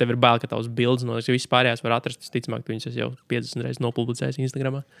 ja tev ir bail, ka tavs bildes nozagt, jo viss pārējās var atrast, ticamāk, tu viņas jau 50 reizes nopublicējis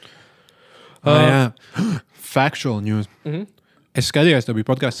Instagramā. Jā. Factual news. Es skatījos, tev bija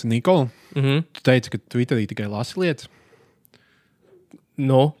podcasts ar Nikolu. Tu teici, ka Twitterī tikai lasi lietas.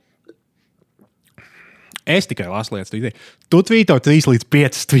 Es tikai lasu lietas Twitterī. Tu tvīto 3 līdz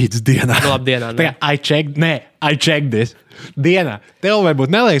 5 tweets dienā. Labi, dienā. I checked this. Dienā. Tev varbūt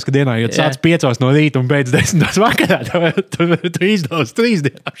neliekas, ka dienā, jo tu sāc 5 no rīta un beidz 10 vakarā. Tu izdevās 3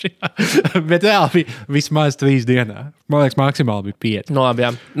 dienā. Bet reāli bija vismaz 3 dienā. Man liekas, maksimāli bija 5. Labi,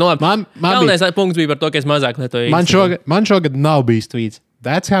 jā. Galvenais punkts bija par to, ka es mazāk lietoju. Man šogad nav bijis tweets.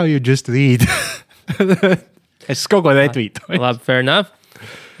 That's how you just read. Es kaut ko netvītoju. Labi, fair enough.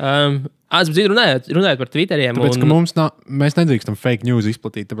 Runājot par Twitteriem. Tāpēc, ka mēs nedrīkstam fake news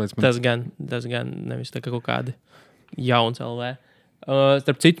izplatīt. Tāpēc tas gan nevis tā kā kaut kādi jauns LV.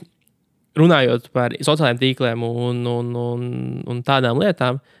 Starp citu, runājot par sociālajiem tīkliem un tādām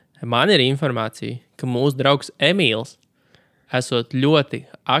lietām, man ir informācija, ka mūsu draugs Emīls esot ļoti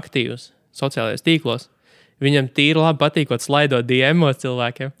aktīvs sociālajos tīklos. Viņam tīri labi patīkot slaidot DM-os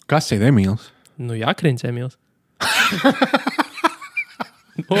cilvēkiem. Kas ir Emīls? Jakrins Emīls.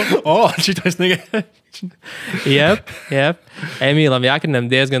 Šitais negaidīju. Jep. Emīlam Jakrinam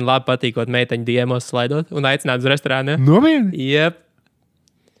diezgan labi patīkot meiteņu diemos slaidot un aicināt uz restorānu. Nopietni? Jep.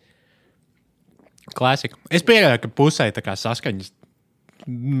 Klasika. Es pieļauju, ka pusē tā kā saskaņas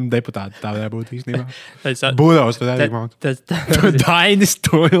deputāti tā varētu būt īstenībā. Būdos tad arī māks. Dainis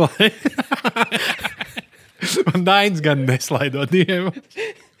to lai. Man Dainis gan neslaidot diemos.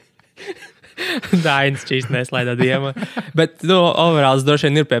 Dainis čīsti neslaidot diemo. Bet, overalls droši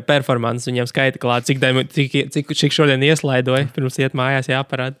vien ir pie performance. Viņam skaita klāt, cik šodien ieslaidoja. Pirms iet mājās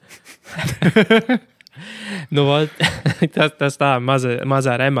jāparāda. Tas tā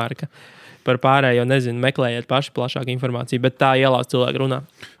mazā remarka. Par pārējo, nezinu, meklējiet paši plašāku informāciju, bet tā ielās cilvēku runā.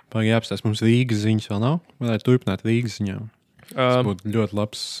 Pagaidām jāapstāsta, mums Rīgas ziņas vēl nav. Varētu turpināt Rīgas ziņām. Tas būtu ļoti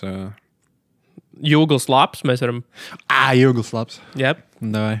labs... Jūgls labs, mēs varam... Jūgls labs. Jep.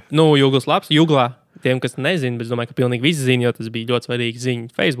 Davai. Jūgls labs. Jūglā, tiem, kas nezina, bet es domāju, ka pilnīgi visi zina, jo tas bija ļoti svarīgi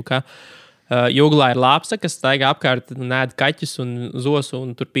ziņa Facebookā. Jūglā ir lapsa, kas staigā apkārt un ēd kaķus un zosu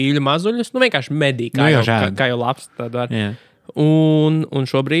un tur pīļu mazuļus. Vienkārši medī, kā jau labs. Yeah. Un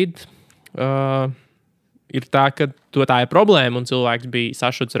šobrīd ir tā, ka tā ir problēma un cilvēks bija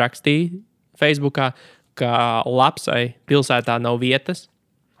sašuts rakstīja Facebookā, ka lapsai pilsētā nav vietas.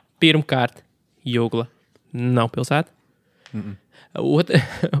 Pirmkārt, Jūgla nav pilsēta.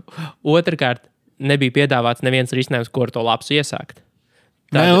 Otrkārt, nebija piedāvāts neviens risinājums, ko ar to lapsu iesākt.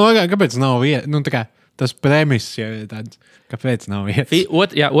 Kāpēc nav vieta? Tas premiss jau ir tāds, kāpēc nav vietas.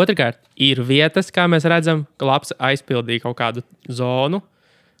 Otrkārt, ir vietas, kā mēs redzam, ka lapsa aizpildīja kaut kādu zonu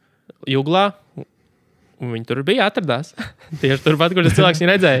Jūglā. Un viņi tur bija atradās. Tieši turpat, kur tas cilvēks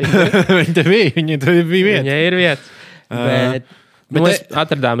viņu redzēja. Viņi tur bija vieta. Viņai ir vietas. Bet mēs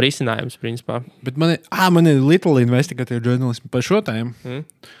atradām risinājumus, principā. Bet man ir little investigative journalism par šo tēmu.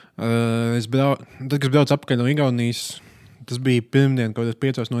 Tad, kad es braucu apakaļ no Igaunijas, tas bija pirmdien, kaut kāds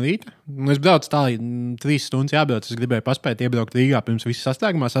 5 no rīta. Un es braucu tā, 3 stundas jābrauc. Es gribēju paspēt iebraukt Rīgā, pirms viss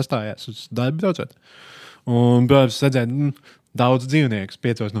sastrēgumā sastājās uz darbu braucot. Un, protams, redzēju daudz dzīvniekus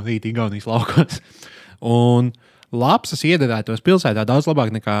 5 no rīta Igaunijas laukos. Un lapsas iederētos pilsētā daudz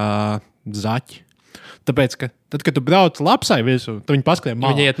labāk nekā zaķi. Tāpēc, ka tad, kad tu brauc lapsai virsū, tad viņi paskrien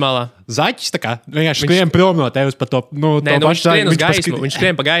malā. Viņi iet malā. Zaķis tā kā vienkārši skrien prom no tevis pa to pašu zaļu. Viņš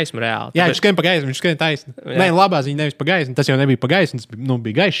skrien pa gaismu reāli. Jā, viņš skrien pa gaismu, viņš skrien taisni. Nē, labā ziņa nevis pa gaismu, tas jau nebija pa gaismu, tas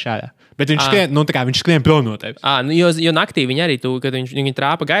bija gaišs šādā. Bet viņš skrien prom no tevis. Jo naktī viņi arī, kad viņi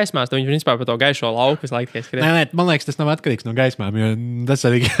trāpa gaismās, tad viņi principā pa to gaišo lauku visu laiku skrien. Nē, man liekas, tas nav atkarīgs no gaismām, jo tas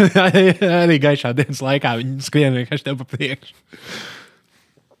arī gaišā dienas laikā viņi skrien vienkārši tev pa priekšu.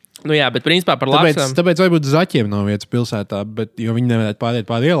 Jā, bet principā par lapsām. Tāpēc varbūt zaķiem nav vietas pilsētā, jo viņi nevarētu pāriet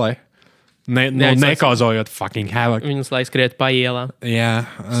pāri ielai. Nekauzojot fucking havoc. Viņus lai skriet pa ielām. Jā,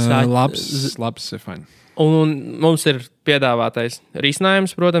 labs ir fajn. Un mums ir piedāvātais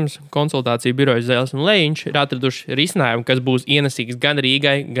risinājums, protams, konsultāciju birojas Zēles un Lejiņš ir atraduši risinājumu, kas būs ienesīgs gan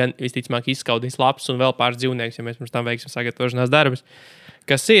Rīgai, gan visticamāk izskaudīs labs un vēl pāris dzīvniekus, ja mēs pirms tam veiksim sagatavošanās darbus,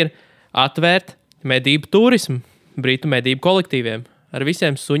 kas ir atvērt medību turismu Britu medību kolektīviem ar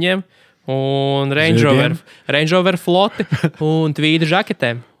visiem suņiem un Range Rover floti un tvīdu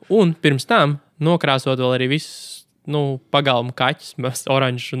žaketēm. Un pirms tam nokrāsot vēl arī visus pagalmu kaķus,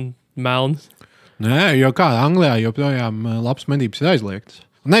 oranžus un melnus. Nē, jo kā Anglijā joprojām labs medības ir aizliegtas.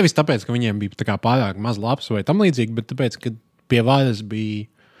 Nevis tāpēc, ka viņiem bija tā kā pārāk maz labs vai tam līdzīgi, bet tāpēc, ka pie varas bija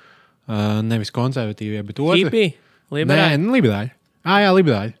nevis konservatīvie, bet otri. Hippie? Liberāļi? Nē, liberāļi. Jā,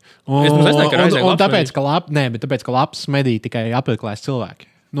 liberāļi. Un tāpēc, ka labs medī tikai apmeklēs cilvēki.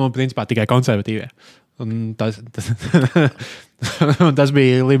 Principā tikai konservatīvie. Un tas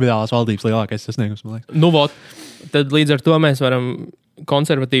bija liberālās valdības lielākais sasniegums, man liekas. Tad līdz ar to mēs varam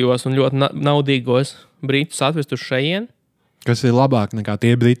konservatīvos un ļoti naudīgos Britus atvest uz šejien. Kas ir labāk nekā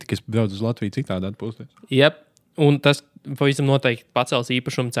tie Briti, kas brauc uz Latviju citādi atpūsties. Jep, un tas pavisam noteikti pacels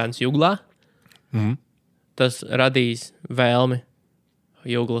īpašumu cenas Juglā. Tas radīs vēlmi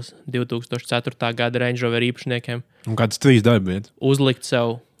Juglas 2004. gada Range Rover īpašniekiem. Un kādas 3 darbietas? Uzlikt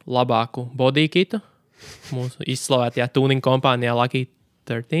sev labāku bodykitu mūsu izslavētajā tuning kompānijā Lucky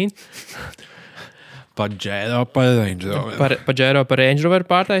 13. Pajero par Range Rover. Pajero par Range Rover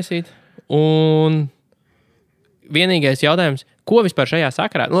pārtaisīt. Un vienīgais jautājums, ko vispār šajā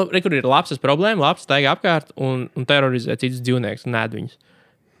sakarā? Kur ir labs problēma, labs staigā apkārt un terorizē citus dzīvniekus un ēd viņus.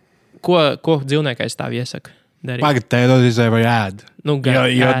 Ko dzīvniekais tā iesaka darīt? Pagad terorizē vai ēd?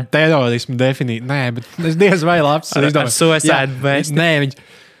 Jo terorismu definīti. Nē, bet es diez vai labs. Ar suicide best. Nē, viņš...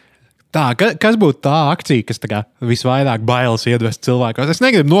 Tā, kas būtu tā akcija, kas tā kā visvairāk bailes iedvest cilvēkos? Es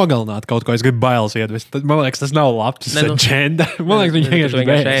negribu nogalināt kaut ko, es gribu bailes iedvest. Man liekas, tas nav labs agenda. Man liekas, viņi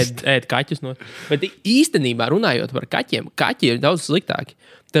vienkārši ēd kaķus. Bet īstenībā runājot par kaķiem, kaķi ir daudz sliktāki.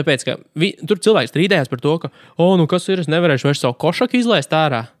 Tāpēc, ka tur cilvēks strīdējās par to, ka, kas ir, es nevarēšu vairs savu košaku izlaist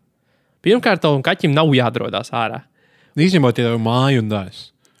ārā. Pirmkārt, tavam kaķim nav jādrodās ārā. Īstenībā tie ir māju un dājas.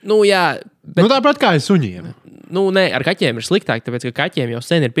 Jā. Bet... tāpat kā ar suņiem. Nē, ar kaķiem ir sliktāk, tāpēc, ka kaķiem jau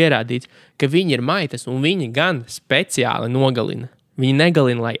sen ir pierādīts, ka viņi ir maitas un viņi gan speciāli nogalina. Viņi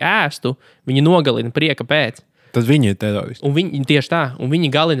negalina, lai ēstu, viņi nogalina prieka pēc. Tad viņi ir teroristi. Un viņi tieši tā, un viņi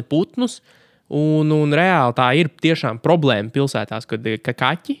galina putnus, un reāli tā ir tiešām problēma pilsētās, ka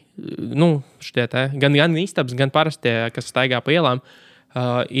kaķi, gan istabas, gan parastie, kas staigā pa ielām,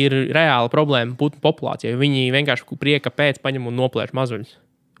 ir reāla problēma putnu populācijai. Viņi vienkārši prieka pēc paņem un noplēš mazuļus.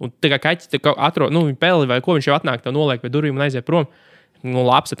 Un tā kā kaķis atrod, viņi peli vai ko, viņš jau atnāk, to noliek pie durvīm un aiziet prom.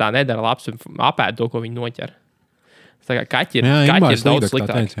 Lapsa tā nedara, lapsa apēd to, ko viņi noķer. Tā kā kaķi ir daudz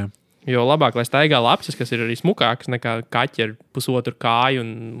sliktāki. Jo labāk, lai staigā lapsas, kas ir arī smukākas nekā kaķi ar pusotru kāju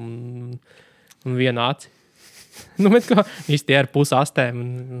un vienu aci. Bet kā, visi tie ar pusastēm.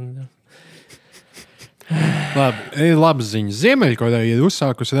 Labi, ir labas ziņas. Ziemeļkoreja ir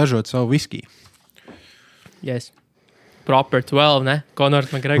uzsākusi ražot savu viskiju. Yes. Proper 12, ne? Conor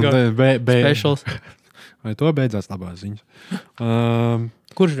McGregor specials. Vai to beidzās labās ziņas?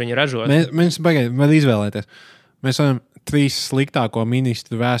 Kurš viņu ražo? Mēs var izvēlēties. Mēs varam 3 sliktāko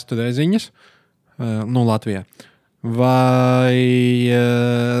ministru vēsturē ziņas Latvijā. Vai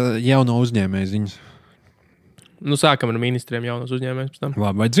jauno uzņēmēju ziņas? Sākam ar ministriem jaunos uzņēmējus pēc tam.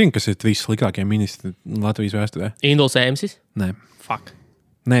 Labi, vai zini, kas ir 3 sliktākie ministri Latvijas vēsturē? Induls Emsis? Nē. Fuck.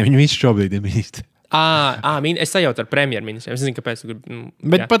 Nē, viņi visi šobrīd ir ministri. Es sajautu ar premjerministriem. Es nezinu, kāpēc.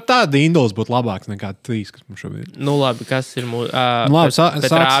 Bet pat tāda Induls būtu labāks nekā 3, kas mums šobrīd ir. Labi, kas ir mūsu...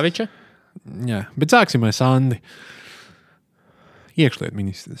 Petrāviča? Jā, bet sāksim ar Sandi. Iekšlietu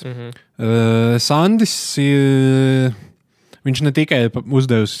ministrs. Sandis ir... Viņš ne tikai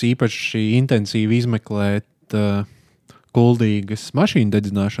uzdevusi īpaši intensīvi izmeklēt kuldīgas mašīnu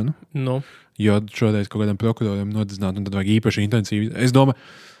dedzināšanu, jo šoreiz kaut kādam prokuroram nodedzināt, un tad vajag īpaši intensīvi. Es domāju,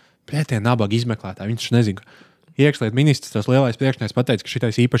 tie nabaga izmeklētāji, viņš nezina. Iekšlietu ministrs, tas lielais priekšnieks pateica, ka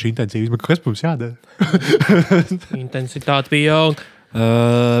šitais īpaši intensīvi izmeklē. Kas mums jādara? Intensitāte pieaug.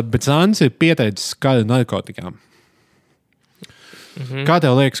 Bet Sandis ir pieteicis karu narkotikām. Kā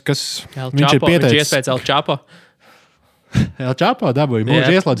tev liekas, kas viņš ir pieteicis? Viņš iespēc El Chapo. El Chapo dabūja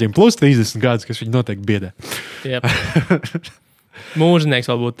mūža ieslodzījumu plus 30 gadus, kas viņu noteikti biedē. Mūžnieks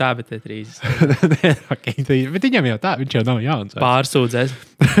vēl būtu tā, bet te 30. Bet viņam jau tā, viņš jau nav jauns. Pārsūdzēs.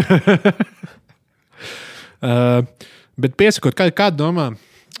 Bet piesakot, kādu domā,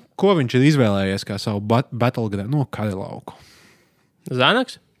 ko viņš ir izvēlējies kā savu battleground kara lauku?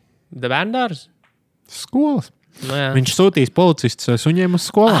 Zanaks? Bērndārs? Skolas. Nu, jā. Viņš sūtīs policistus suņiem uz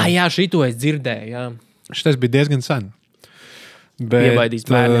skolām. Jā, šito es dzirdēju. Jā. Šis bija diezgan sen. Iebaidīs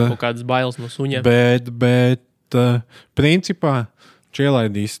bērniem kaut kādas bailes no suņiem. Bet principā,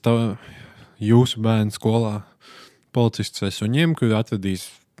 ielaidīs jūsu bērnu skolā policistus ar suņiem, kur atradīs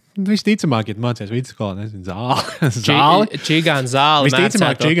visticamāk, ja mācīs vidusskolā, nezinu, zāli. Čigāna zāli.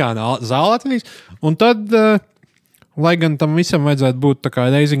 Visticamāk, čigāna zāli atradīs. Un tad, lai gan tam visam vajadzētu būt tā kā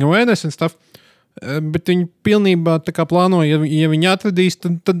raising awareness and stuff, bet viņi pilnībā tā kā plāno, ja viņi atradīs,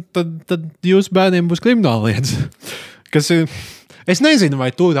 tad jūsu bērniem būs krimināla lietas. Kas ir, es nezinu,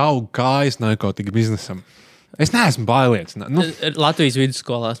 vai tur aug kājas narkotika biznesam. Es neesmu pārliecināts. Latvijas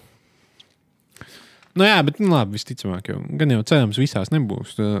vidusskolās. Nu jā, bet labi, visticamāk, gan jau cerams visās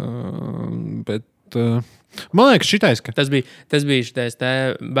nebūs. Bet man liekas šitais, ka... Tas bija šitais te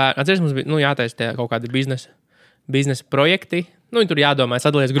bērni. Atceries, mums bija jātaisa kaut kādi biznesa projekti. Tur jādomā,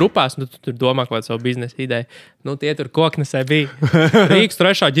 sadalies grupās, tu tur domā kaut kādu savu biznesa ideju. Tie tur koknesē bija. Rīgas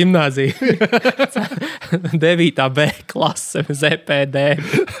 3. ģimnāzija. 9. B klase, ZPD.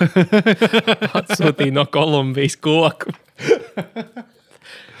 Atsūtīja no Kolumbijas koku.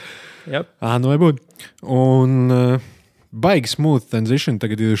 Yep. Varbūt. Un baigi smooth transition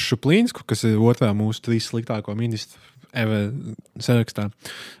tagad ir Šuplīnsku, kas ir otrā mūsu 3 sliktāko ministru sarakstā.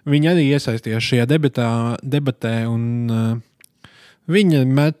 Viņi arī iesaistījās šajā debatē un viņa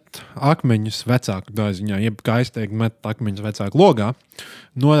met akmeņus vecāku dārziņā, jeb kā es teiktu, met akmeņus vecāku logā,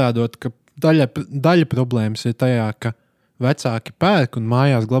 norādot, ka daļa problēmas ir tajā, ka vecāki pērk un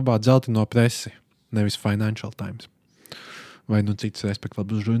mājās glabā dzelteno presi, nevis Financial Times. Vai cits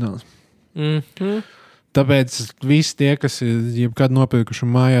respektables žurnāls. Tāpēc visi tie, kas ir jebkad nopirkuši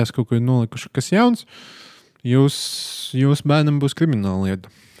mājās kaut ko ir nolikuši, kas jauns, jūs bērnam būs krimināla lieta.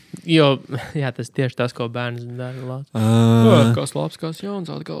 Jo, jā, tas tieši tas, ko bērns dara. Kas labs, kas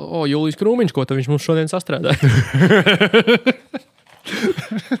jauns. Jūlijs Krūmiņš, ko tad viņš mums šodien sastrādāja?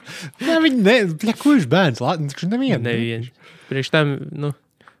 Kurš bērns? Neviens. Priekš tam,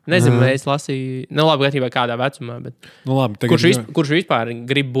 nezinu, es lasīju, labi, gatībā kādā vecumā, bet labi, kurš vispār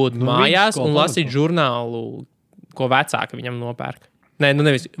grib būt mājās un lasīt žurnālu, ko vecāki viņam nopērk? Nē,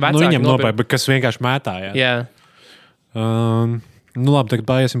 nevis vecāki viņam nopērk, bet kas vienkārši mētā, jā. Labi, tagad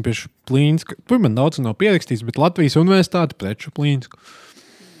pāriesim pie Šuplīnska. Tur man daudz nav pierakstīts, bet Latvijas universitāte pret Šuplīnsku.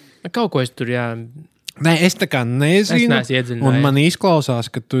 Kaut ko es tur, jā. Nē, es tā kā nezinu. Es neesmu iedziļinājies. Un man izklausās,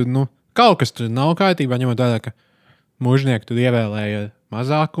 ka tur, kaut kas tur nav kārtībā, ņemot tādā, ka mužnieki tur ievēlēja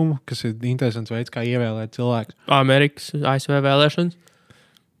mazākumu, kas ir interesants veids, kā ievēlēt cilvēku. Amerikas, ASV vēlēšanas.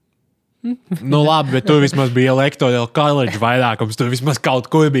 Labi, bet tur vismaz bija electoral college vairākums, tur vismaz kaut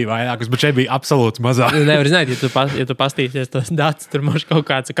kur bija vairākums, bet šeit bija absolūts mazāk. Nevar zināt, ja tu pastīsies tos datus, tur mums kaut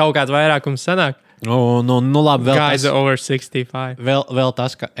kāds vairākums sanāk. Labi, Guys over 65. Vēl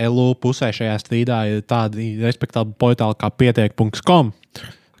tas, ka LU pusē šajā strīdā ir tādi respektabli portāli kā pietiek.com,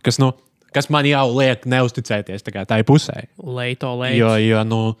 kas man jau liek neusticēties tā pusē. Leito.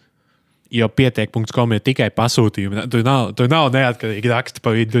 Jo pietiek.com ir tikai pasūtījumi. Tur nav neatkarīgi raksti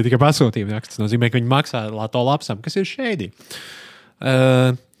par vidu, tur tikai pasūtījumi raksts. Tas nozīmē, ka viņi maksā to lapsam, kas ir šeit.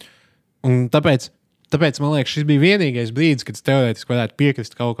 Un tāpēc, man liekas, šis bija vienīgais brīdis, kad es teorētiski varētu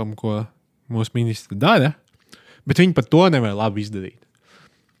piekrist kaut kam, ko mūsu ministri dara, bet viņi pat to nevar labi izdarīt.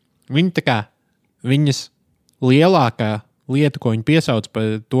 Viņas lielākā lieta, ko viņi piesauc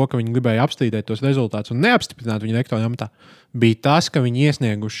par to, ka viņi gribēja apstrīdēt tos rezultātus un neapstiprināt viņu rektora amatā, bija tas, ka viņi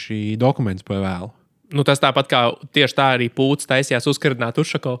iesnieguši dokumentus par vēlu. Tas tāpat kā tieši tā arī Pūts taisījās uzkardināt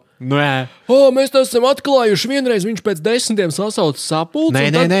Ušakovu. Mēs to esam atklājuši vienreiz, viņš pēc 10 sasauca sapulci,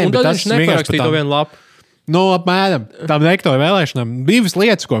 un tad viņš neparakstīja to vienu lapu. Apmēram tām rektora vēlēšanām 2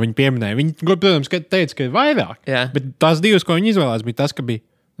 lietas, ko viņi pieminēja. Viņi, protams, teica, ka ir vairāk, bet tās 2, ko viņi izvēlējās, bija tas, ka bija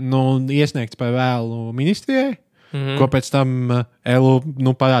iesniegts par vēlu ministrijai, ko pēc tam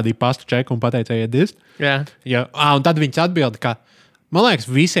LU parādīja pastu čeku un pateica, dirst. Un tad viņas atbilda, ka, man liekas,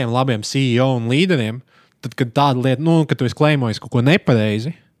 visiem labiem CEO un līderiem, tad, kad tāda lieta, kad tu esi klejmojis kaut ko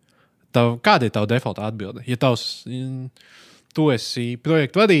nepareizi, kāda ir tava defaulta atbilde? Ja tu esi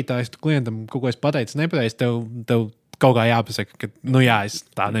projektu vadītājs, tu klientam kaut ko esi pateicis nepareizi, tev kaut kā jāpasaka, ka, es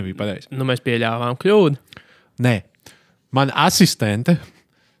tā nebija pareizi. Mēs pieļāvām kļūdu. Nē. Man asistente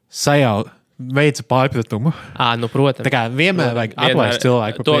veica pārpratumu. Protams. Tā kā vienmēr vajag atlaist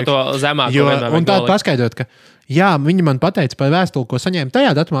cilvēku. To zemāko vienmēr. Un tādu paskaidrot, ka viņi man pateica par vēstuli, ko saņēma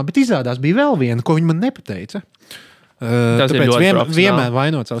tajā datumā, bet izrādās bija vēl viena, ko viņi man nepateica. Tas ir ļoti profesionāli. Vienmēr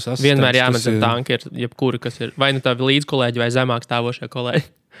vainot savus asistentus. Vienmēr jāmet zem tanka ir jebkura, kas ir vai tavi līdzkolēģi vai zemāk stāvošie kolēģi.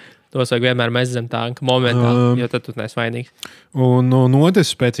 Tos vajag vienmēr mest zem tanka momentā, jo tad tu neesi vainīgs. Un otrs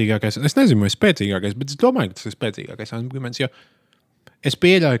spēcīgākais, es nezinu, vai spēcīgākais, bet es domāju, ka tas ir spēcīgākais arguments, jo es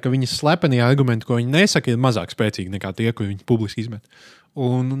pieļauju, ka viņas slepenie argumenti, ko viņi nesaka, ir mazāk spēcīgi nekā tie, ko viņi publiski izmet.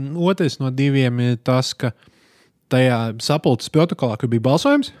 Un otrs no diviem ir tas, ka tajā sapulces protokolā, kur bija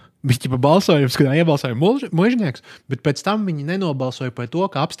balsojums, bija balsojums, kurā iebalsoja mužnieks, bet pēc tam viņi nenobalsoja par to,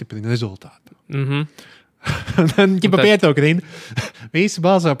 ka apstiprina rezultātu. Tad viņi pietrauka rindu. Visi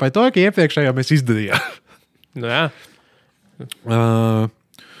balsoja par to, ka iepriekšējā mēs izdarījām. Nu, jā.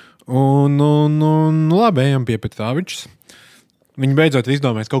 Labi, ejam pie Petrāvičs. Viņi beidzot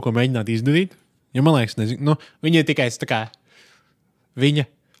izdomājas kaut ko mēģināt izdarīt. Jo man liekas, nezinu, viņi ir tikai tā kā viņa.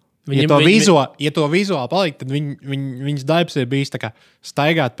 Ja to vizuāli palikt, tad viņas darbs ir bijis tā kā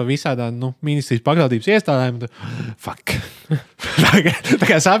staigāt pa visādām ministrijas pakļautības iestādēm. Fuck. tā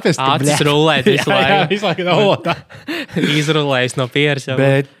kā saprast, ka Acis rullēt visu laiku. Jā, visu laiku. Izrullējis no pieres. Jau.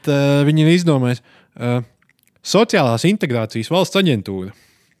 Bet viņi ir izdomājis sociālās integrācijas valsts aģentūra.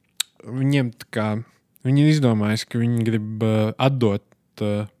 Viņiem tā kā, viņi ir izdomājis, ka viņi grib atdot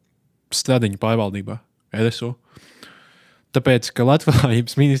Stradiņu pārvaldībā, RSU. Tāpēc, ka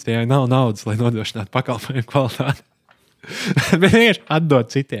Latvijas ministrijai nav naudas, lai nodrošinātu pakalpojumu kvalitāti. Bet vienkārši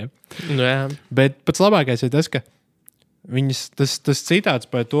atdot citiem. Nu, jā. Bet pats labākais ir tas, ka tas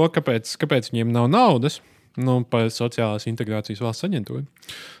citāts par to, kāpēc viņiem nav naudas, par sociālās integrācijas valsts aģentūru.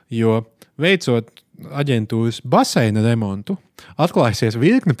 Jo veicot aģentūras baseina remontu, atklājusies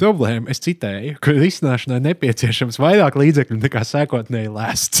virkne problēma, es citēju, kur risināšanai nepieciešams vairāk līdzekļu nekā sākotnēji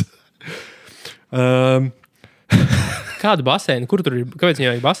lēsts. Kādu baseinu? Kur tur ir? Kāpēc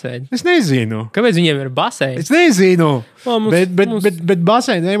viņiem ir baseini? Es nezinu. Kāpēc viņiem ir baseini? Es nezinu. Bet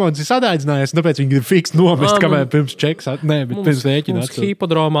baseina remonts ir sadaidzinājies, tāpēc viņi grib fiks nomest, kamēr pirms čeks, pirms rēķina. Mums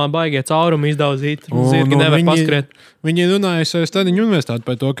hipodromā baigie caurumi izdaudzīt. Zirgi nevar paskriet. Viņi runājas ar Stradiņu universitāti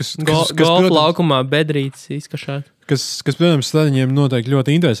par to, kas golf laukumā bedrītes izkašāt. Kas, protams, Stradiņiem noteikti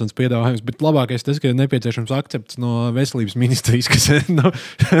ļoti interesants piedāvājums, bet labākais tas, ka ir nepieciešams akcepts no veselības ministrijas, kas ir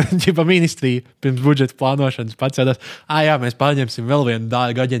ministrija pirms budžeta plānošanas pats sēdās. Jā, mēs pārņemsim vēl vienu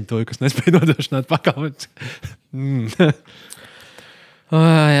dārgu aģentūru, kas nespēj nodrošināt pakalpojumus.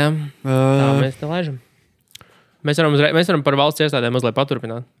 Jā. Tā mēs te laižam. Mēs varam par valsts iestādēm mazliet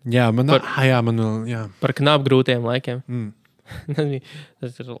paturpināt. Jā, jā. Par knapu grūtiem laikiem.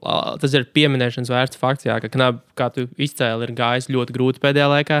 Tas ir pieminēšanas vērts fakts, jā, ka knapi, kā tu izcēli, ir gājis ļoti grūti pēdējā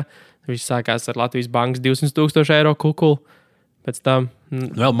laikā. Viņš sākās ar Latvijas bankas 200,000 eiro kukulu. Pēc tam...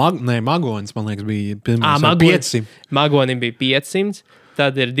 Vēl Magonis, man liekas, bija pirmais 500. Magonim bija 500.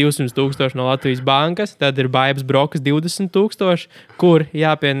 Tad ir 200,000 no Latvijas bankas, tad ir Baibas brokas 20,000, kur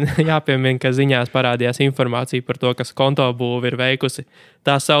jāpiemina, ka ziņās parādījās informācija par to, kas konto būvi ir veikusi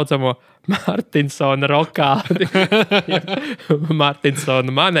tā saucamo Martinsona rokādi.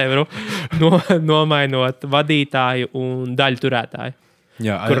 Martinsona manevru, nomainot vadītāju un daļu turētāju.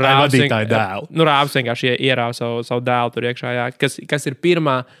 Jā, ar vadītāju dēlu. Rāvs vienkārši ierāva savu dēlu tur iekšā, jā, kas ir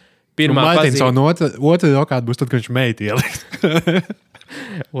pirmā Martinsona otra rokāda būs tad, kad viņš meitu ielikt.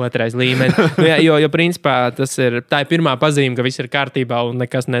 Otrais līmenis. Jo principā tā ir pirmā pazīme, ka viss ir kārtībā un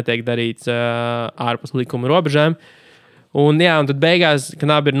nekas netiek darīts ārpus likuma robežām. Un tad beigās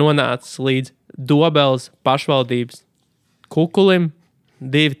knapi ir nonācis līdz Dobeles pašvaldības kukulim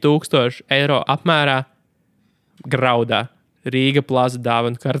 2,000 eiro apmērā graudā. Rīga plaza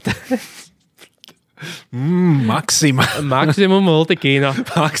dāvanu kartē. Maksimum multikino.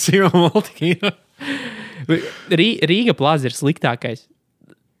 Rīga plaza ir sliktākais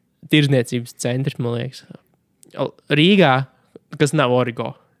tirzniecības centrs, man liekas. Rīgā, kas nav Origo.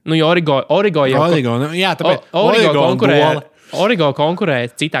 Jo Origo jau... Origo konkurē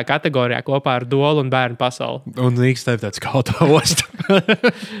citā kategorijā kopā ar Dolu un Bērnu pasauli. Un Rīgas tev tāds kā autoosta.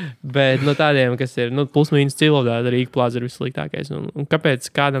 Bet tādiem, kas ir plus-mínus cilvēki, Rīga plaza ir vissliktākais. Un kāpēc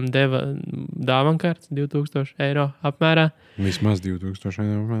kādam deva dāvankarts 2,000 eiro apmērā? Vismaz 2,000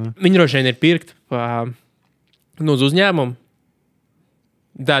 eiro apmērā. Viņi droši vien ir pirkt uz uzņēmumu.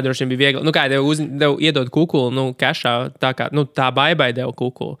 Tā droši vien bija viegli. Kā tev iedod kukulu, kešā, tā kā, tā Baibai deva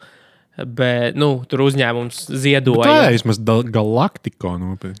kukulu. Bet, tur uzņēmums ziedoja. Tā ir vismaz Galactico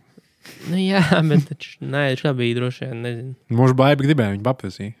nopietni. Jā, bet tā bija droši vien, nezinu. Mūsu Baiba gribēja, viņa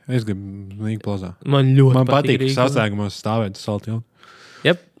paprasīja. Es gribu Rīga plazā. Man ļoti Man patīk sastrēgumos stāvēt uz saltilnu.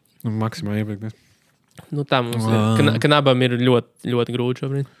 Jep. Maksimā iepirkties. Tā mums ir. Knabam ir ļoti, ļoti grūti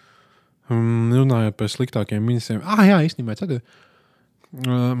šobrīd. Runājot par sliktākiem ministriem. Jā, īstenībā tagad.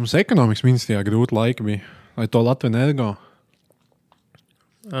 Mums ekonomikas ministrijā grūti laiki bija. Vai to Latvijas energo?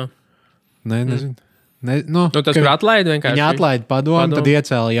 Nezinu. Tas tur atlaida vienkārši. Viņi atlaida padomu, tad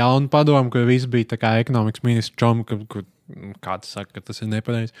iecēla jaunu padomu, kur viss bija tā kā ekonomikas ministrs čom, kur kāds saka, ka tas ir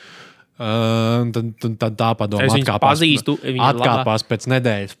nepareizi. Tad tā padoma Es viņu pazīstu. Atkāpās pēc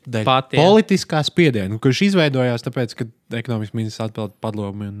nedēļas dēļ politiskā spiediena, kurš izveidojās tāpēc, ka ekonomikas ministrs atbild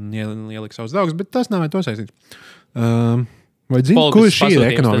padomu un ielika savus draugus, bet tas nav to saistīts. Vai zini, kurš ir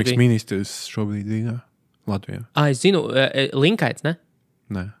ekonomikas ministrs šobrīd Rīgā, Latvijā? Es zinu, Linkaits, ne?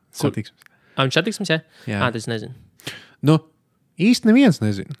 Nē, satiksmes. Viņš satiksmes, Jā. Tas nezinu. Nu, īsti neviens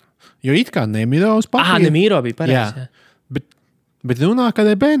nezina. Jo it kā Nemiro uz papīra. Nemiro bija pareizi. Bet runā,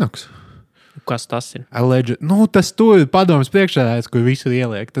 kādai Bēnoks. Kas tas ir? Tas tur padomas priekšsēdētājs, kur visu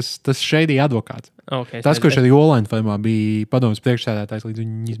ieliek. Tas šeit ir advokāts. Okay, tas, kurš arī Olaina formā bija padomas priekšsēdētājs līdz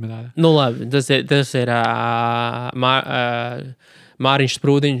viņa izmetājai. Nu labi, tas ir Māriņš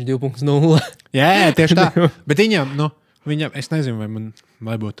Sprūdiņš 2.0. Jā, tieši tā. Bet viņam, es nezinu, vai man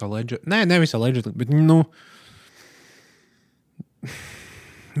būtu tā leģenda. Nē, nevis tā leģenda, bet,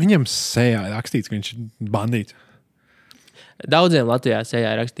 viņam sejā rakstīts, ka viņš ir bandīts. Daudziem Latvijā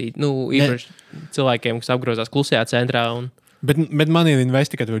sejā rakstīt, īpaši cilvēkiem, kas apgrozās klusajā centrā. Bet man ir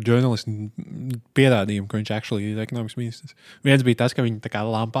investigātori žurnālisti pierādījumi, ka viņš actually ir ekonomikas ministrs. Viens bija tas, ka viņi tā kā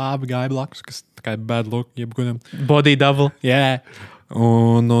lampā abi gāja blakus, kas tā kā bad look jebkuram. Body double. Jā.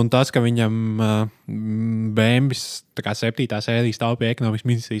 Un tas, ka viņam Bēmbis 7. sērijas taupīja ekonomikas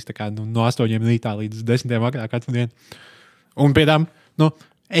ministrijas no 8 rītā līdz 10 vakarā katru dienu. Un pie tam,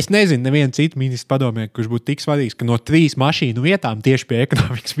 es nezinu, nevienu citu ministru padomē, kurš būtu tik svarīgs, ka no 3 mašīnu vietām tieši pie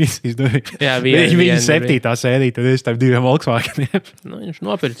ekonomikas ministrijas viņa 7. sērija, tad es tam 2 Volkswageniem. Viņš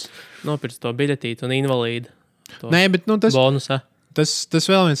nopirc to biļetīti un invalīdu. Nē, bet tas bonusā. Tas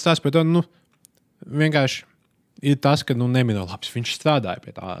vēl viens stāsts par to, vienkārši ir tas, ka Nemiro labs, viņš strādāja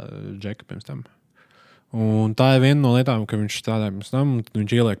pie tā džeka pirms tam. Un tā ir viena no lietām, ka viņš strādāja pirms tam, un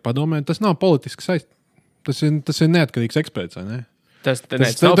viņš ieliek padomē. Tas nav politiski saistīts. Tas ir neatkarīgs eksperts, vai ne? Tas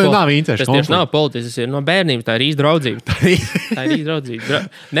nav interešu. Tas tieši nav politisks, tas ir no bērnības, tā ir īsta draudzība. Tā ir īsta draudzība.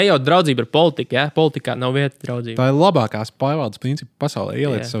 Ne jau draudzība ar politiku, jā? Politikā nav vieta draudzība. Tā ir labākās pārvaldes principi pasaulē,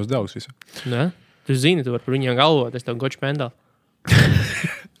 ieliec savus draugus visu. Nē, tu zini, tu vari par viņiem galvot, es tev goču pendālu.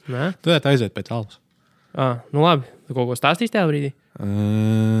 Nē? Tu varētu aiziet pēc alus. Labi, tu kaut ko stāstīsi tajā brīdī?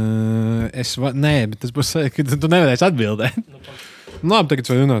 Nē, bet tas būs, ka tu nevarēsi atbildēt. Labi, tagad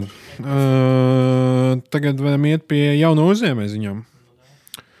var runāt. Tagad varam iet pie jaunu uzņēmēju ziņām.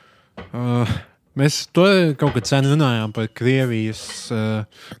 Mēs to kaut kad sen runājām par Krievijas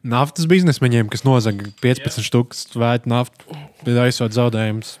naftas biznesmeņiem, kas nozaga 15 štukas vērtu naftu, aizsot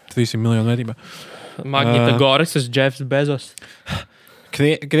zaudējumus 300 miljonu vērtībā. Magnitogoris, Jeffs Bezos.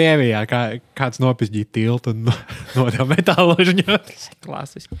 Krievijā kāds nopizģīja tiltu un nodeva metāložņos.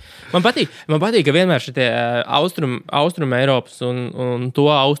 Klasiski. Man patīk, ka vienmēr šitie austrum Eiropas un to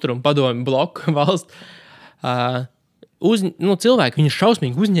austrumu padomi bloku valsts cilvēki, viņi ir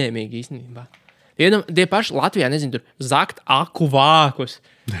šausmīgi uzņēmīgi īstenībā. Tie paši Latvijā, nezinu, tur zakt aku vākus,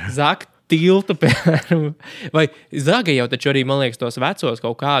 zakt tiltu, piemēram. Vai zaga jau taču arī, man liekas, tos vecos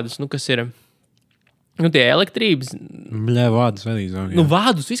kaut kādus, kas ir... tie elektrības... Vādus arī zaga.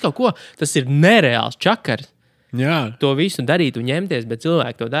 Vādus, visu kaut ko. Tas ir nereāls čakars. Jā. To visu darīt un ņemties, bet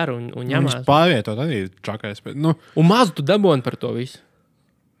cilvēki to dara un ņemās. Viņš pārvietot arī čakars. Bet, Un mazu tu daboni par to visu.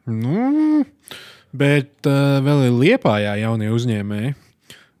 Bet vēl ir Liepājā jaunie uzņēmēji.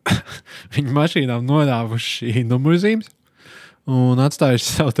 Viņi mašīnām norāvuši numurzīmes un atstājuši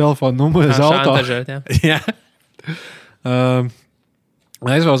savu telefonu numuru uz auto. Jā.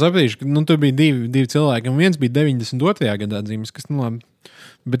 Es vēl saprīšu, ka tur bija divi cilvēki, un viens bija 92. gadā dzīves, kas, labi.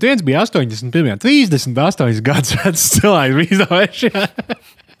 Bet viens bija 81. 38 gadus vecs cilvēks bija izdevējuši.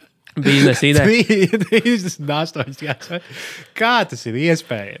 Biznesa ideja. 38 gadus. Kā tas ir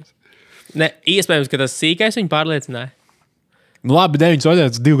iespējams? Ne, iespējams, ka tas sīkais viņu pārliecināja. Labi,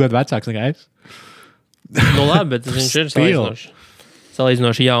 92. 2 gadu vecāks nekā es. Labi, bet viņš ir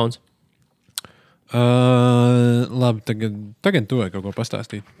salīdzinoši jauns. Labi, tagad tu vai kaut ko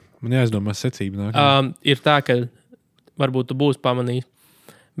pastāstīt. Man jāizdomā secība. Ir tā, ka varbūt tu būsi pamanījis,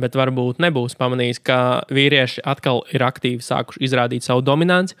 bet varbūt nebūsi pamanījis, ka vīrieši atkal ir aktīvi sākuši izrādīt savu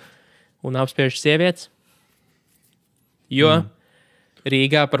dominanci un apspiež sievietes. Jo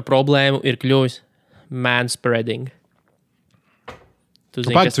Rīgā par problēmu ir kļuvis manspreading.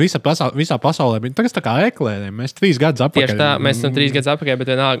 Kāpēc visā pasaulē bija? Tas tā kā eklēriem. Mēs 3 gadus atpakaļ. Tieši tā, mēs esam 3 gadus atpakaļ,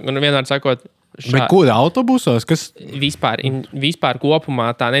 bet vienmēr sakot... Bet kur autobusos? Vispār kopumā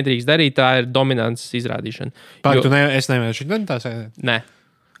tā nedrīkst darīt, tā ir dominances izrādīšana. Es nevaru šī tā sēdēt? Nē.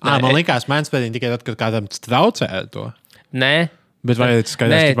 Man likās manspreading tikai tad, kad kādam traucē to. Nē. Bet vai tas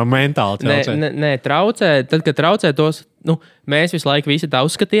skaidrs, ka mentāli traucē? Nē, traucē. Tad, kad traucē tos, mēs visu laiku visi tā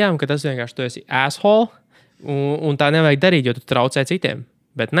uzskatījām, ka tas vienkārši tu esi asshole, un tā nevajag darīt, jo tu traucē citiem.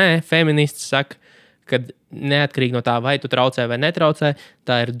 Bet nē, feminists saka, kad neatkarīgi no tā, vai tu traucē vai netraucē,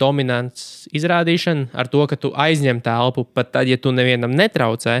 tā ir dominants izrādīšana ar to, ka tu aizņem telpu, pat tad, ja tu nevienam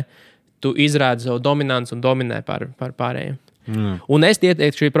netraucē, tu izrādi savu dominanci un dominē par pārējiem. Un es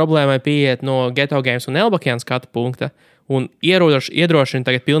ieteiktu šī problēmai pieiet no Ghetto Games un Elbakiana skatu punkta un iedrošinu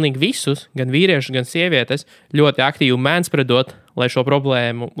tagad pilnīgi visus, gan vīriešus, gan sievietes, ļoti aktīvi mēnspredot, lai par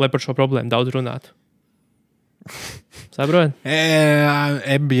šo problēmu daudz runātu. Saprot?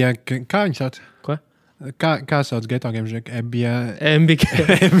 Ebija, kā viņi sauc? Ko? Kā sauc Ghetto Games? Ebija...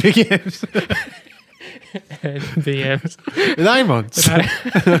 MBGs. MBGs. Raimonds.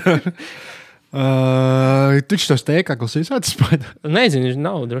 Taču tos teikāklis izsācis spēdā? Nezinu, viņš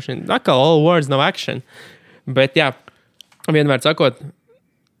nav droši vien. Atkal all words, no action. Bet jā, vienmēr sakot,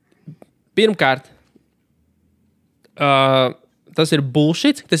 pirmkārt, tas ir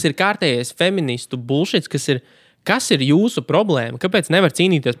bullshit, tas ir kārtējais feministu bullshit, kas ir jūsu problēma? Kāpēc nevar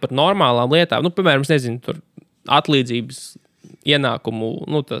cīnīties par normālām lietām? Nu, piemēram, es nezinu, tur atlīdzības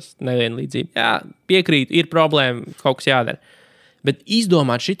ienākumu, tas nevienlīdzība. Jā, piekrītu, ir problēma, kaut kas jādara. Bet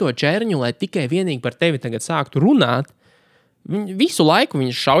izdomāt šito čērņu, lai tikai vienīgi par tevi tagad sāktu runāt, visu laiku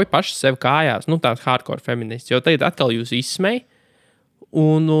viņi šauj paši sev kājās, tāds hardcore feminists, jo tagad atkal jūs izsmej.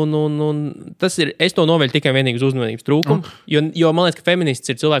 Un tas ir, es to noveļu tikai vienīgi uz uzmanības trūkumu, jo man liekas, ka feminists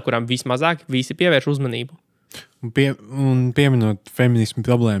ir cilvēki, kurām vismazāk visi pievērš uzmanību. Un pieminot feminismu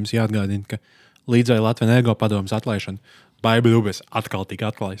problēmas, jāatgādina, ka līdzēji Latvijas Energo padomas atlaišana Baiba Rubes atkal tika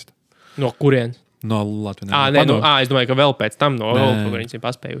atlaista. No kurienes? No Latvijas Energo padomas. Es domāju, ka vēl pēc tam no Olga, kur viņas ir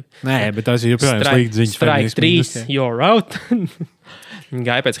paspējuši. Nē, bet tas ir joprojām slikti ziņas. Strike 3, you're out. Viņa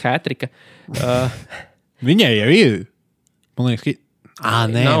gāja pēc hat-trika. Viņai jau ir. Man liekas,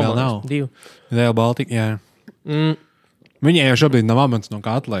 nē, vēl nav. 2. Real Baltica, jā. Viņai jau šobrīd nav amats no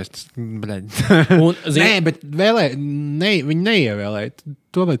kā atlaistas. Nē, bet viņi neievēlēja.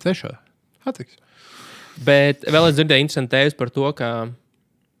 To vai trešo. Atliks. Bet vēl es dzirdēju interesantu tēzi par to,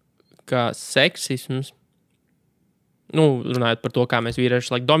 ka seksisms, runājot par to, kā mēs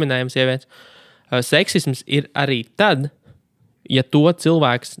vīrieši laik dominējam sievietes, seksisms ir arī tad, ja to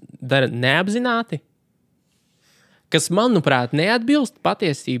cilvēks dara neapzināti, kas, manuprāt, neatbilst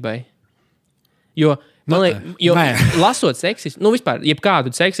patiesībai. Jo lasot seksismu, vispār,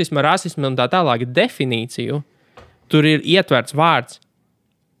 jebkādu seksismu, rasismu un tā tālāk definīciju, tur ir ietverts vārds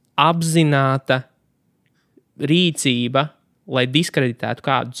apzināta rīcība, lai diskreditētu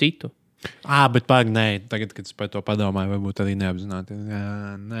kādu citu. Bet nē, tagad, kad es par to padomāju, varbūt arī neapzināti.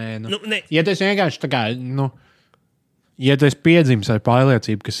 Nē. Ja tas vienkārši tā kā, ja tas piedzims ar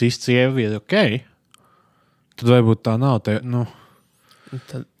pārliecību, ka sievi ir ok, tad varbūt tā nav.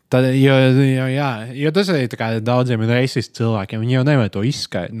 Jo tas arī tā kā daudziem rasistu cilvēkiem, viņi jau nevar to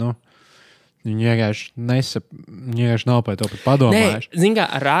izskaidrot. Viņi vienkārši nav par to padomājuši.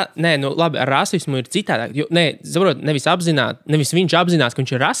 Ar rasismu ir citādāk. Nevis viņš apzinās, ka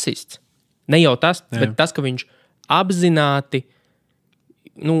viņš ir rasists. Ne jau tas, bet tas, ka viņš apzināti,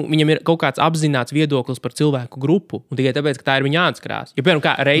 viņam ir kaut kāds apzināts viedoklis par cilvēku grupu, un tikai tāpēc, ka tā ir viņa ādskrāsa. Jo, piemēram,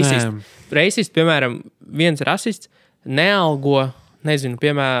 kā rasists, piemēram, viens rasists nealgo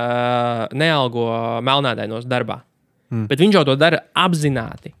melnādainos darbā. Bet viņš jau to dara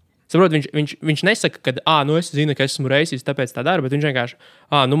apzināti. Saprot, viņš nesaka, ka es zinu, ka esmu rasists, tāpēc tā dara, bet viņš vienkārši,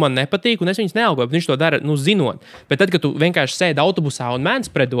 man nepatīk, un es viņus nealgoju, bet viņš to dara, zinot. Bet tad, kad tu vienkārši sēdi autobusā un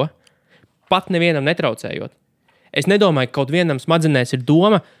mēnspredo, pat nevienam netraucējot. Es nedomāju, ka kaut vienam smadzenēs ir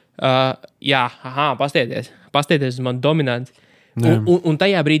doma, pastieties uz manu dominanci. Un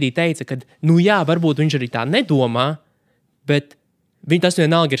tajā brīdī teica, ka, varbūt viņš arī tā nedomā, bet tas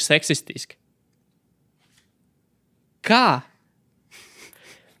vienalga ir seksistiski. Kā?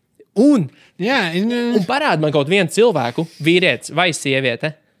 Un parāda man kaut vienu cilvēku, vīrietis vai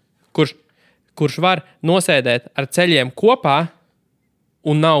sieviete, kurš var nosēdēt ar ceļiem kopā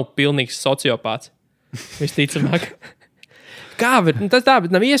un nav pilnīgs sociopāts. Visticamāk. Tas tā,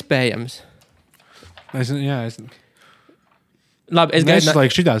 bet nav iespējams. Labi, es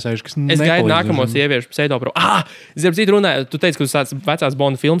gaidu nākamo sieviešu pseidoprobu. Zinu, citu runāju, tu teici, ka tu sāc vecās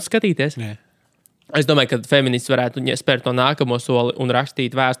Bonda filmas skatīties? Jā. Es domāju, ka feminists varētu spērt to nākamo soli un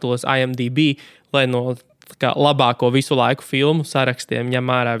rakstīt vēstules IMDb, lai no labāko visu laiku filmu sarakstiem ņem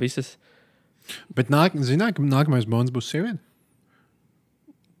ārā visas. Bet zināt, ka nākamais Bonds būs sieviete?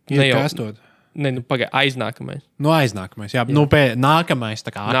 Aiznākamais. Aiznākamais, jā. Nākamais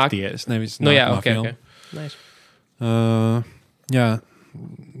tā kā aktieris, nevis nākamā filma. Nice. Jā,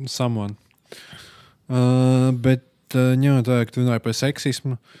 someone. Bet ņemot vērā, ka tu runāji par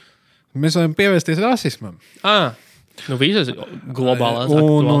seksismu, mēs varam pievērsties rasismam. Visas globālās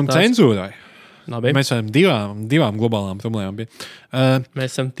un cenzūrai. Labi. Mēs esam divām globālām problēmām.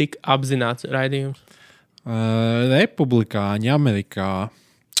 Mēs esam tik apzināts raidījums. Republikāņi Amerikā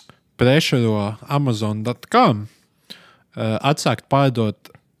prešaro Amazon.com atsākt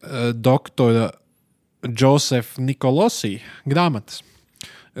pārdot doktora Joseph Nicolosi grāmatas,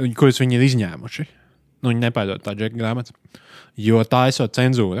 kuras viņi ir izņēmuši. Viņi nepārdod tā džeka grāmatas, jo tā esot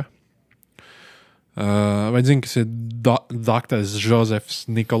cenzūra. Vai zini, kas ir doktors Josephs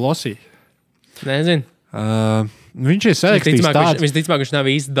Nicolosi? Nezinu. Viņš ir sarakstījis tāds... Visticamāk, viņš nav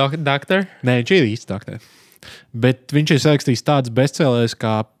īsti doktor. Nē, viņš ir īsti doktors. Bet viņš ir sarakstījis tāds bestsellers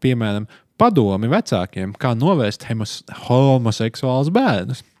kā, piemēram, padomi vecākiem, kā novērst homoseksuālus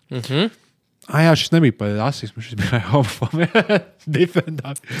bērnus. Jā, šis nebija par rasismu, šis bija homofobija. Different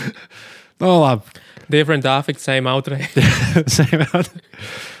affect. No, labi. Different affect, same outrage. Same outrage.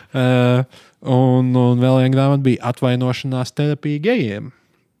 Un vēl viena grāmata bija atvainošanās terapija gejiem.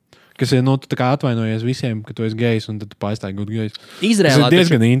 Kas ir, tā kā atvainojies visiem, ka tu esi gejs, un tad tu pārstāji būt gejs. Izrēlā,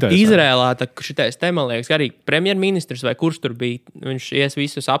 diezgan interesanti. Izrēlā šitais te, man liekas, arī premjerministrs vai kurš tur bija, viņš ies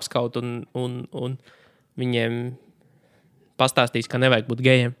visus apskaut un viņiem pastāstīs, ka nevajag būt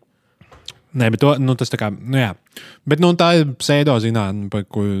gejiem. Nē, bet tas tā kā, jā. Bet tā ir pseidozinātne, par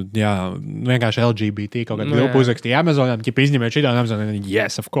kuru, jā, vienkārši LGBT kaut kādu grupu uzrakstīja Amazonam, ja izņemiet šitā Amazonam,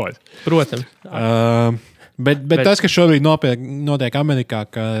 yes, of course. Protams. Bet tas, kas šobrīd notiek Amerikā,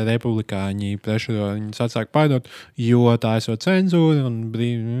 ka republikāņi prešaro viņus atsāk pārdot, jo tā esot cenzūra un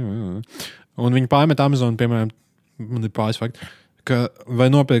viņi pārmet Amazon, piemēram, man ir pāris fakti, ka vai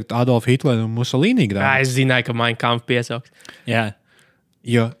nopirkt Adolfu Hitleru un Mussolini grāmatas. Es zināju, ka Mein Kampf piesauks. Jā,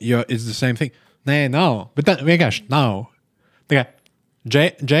 jo it's the same thing. Nē, nav, bet tā vienkārši nav. Tā kā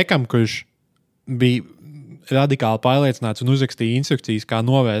Džekam, kurš bija radikāli pārliecināts un uzrakstīja instrukcijas, kā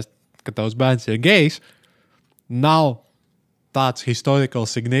novērst, ka tavs bērns ir gejs, nav tāds historical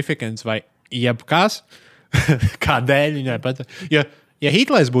significance vai jebkas, kādēļ viņai pat. Ja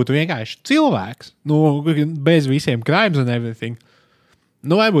Hitlers būtu vienkārši cilvēks, bez visiem crimes and everything,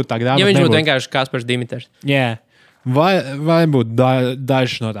 vai būtu tā grāmata? Ja viņš būtu vienkārši Kaspars Dimitrs. Jā. Vai būtu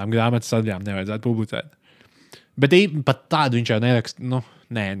dažas no tām grāmatas sadaļām nevajadzētu publicēt. Bet pat tādu viņš jau neraksta.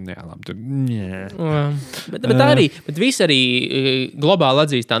 Nē, labi. Bet visi arī globāli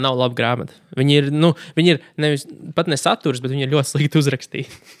atzīst, tā nav laba grāmata. Viņi ir nevis pat ne saturs, bet viņi ir ļoti slikti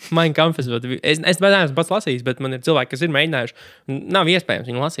uzrakstīti. Mein Kampf, es neesmu pats lasījis, bet man ir cilvēki, kas ir mēģinājuši. Nav iespējams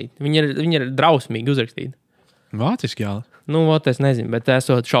viņu lasīt. Viņi ir drausmīgi uzrakstīti. Vāciski, jā. Es nezinu, bet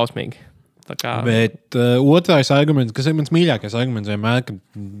esot šausmīgi. Bet otrais arguments, kas ir mans mīļākais arguments, vienmēr, kad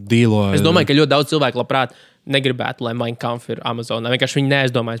dīlo... Es domāju, ka ļoti daudz cilvēku labprāt negribētu, lai Mein Kampf ir Amazonā. Vienkārši viņi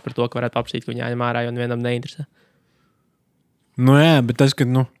neaizdomājas par to, ka varētu apsīt, ka viņi jāņem ārā, jo vienam neinteresē. Jā, bet tas, ka,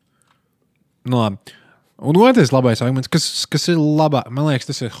 labi. Un otrais labais arguments, kas ir labā, man liekas,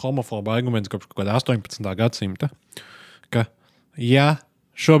 tas ir homofoba arguments kopš kaut kāda 18. gadsimta, ka, ja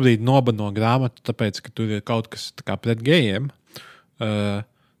šobrīd nobado grāmatu, tāpēc, ka tur ir kaut kas tā kā pret gejiem,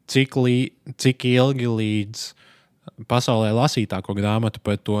 cik ilgi līdz pasaulē lasītāko grāmatu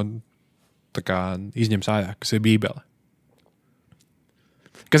par to izņems ārā, kas ir Bībele.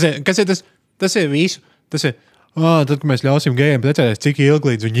 Kas ir tas? Tas ir visu. Tas ir, tad, kad mēs ļausim gejiem precēties, cik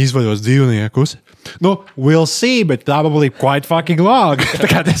ilgi līdz viņi izvaros dzīvniekus. We'll see, but probably quite fucking long.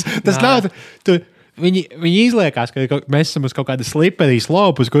 tas nav... Viņi izliekās, ka mēs esam uz kaut kāda slippery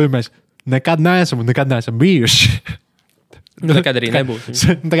slope, uz kuru mēs nekad neesam bijuši. Nekad arī nebūs.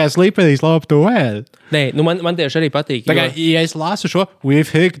 Tā kā slippery slope to well. Nē, man tieši arī patīk. Tā kā, ja es lasu šo, we've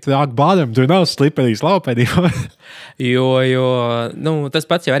hit rock bottom, tur nav slippery slope anymore. jo tas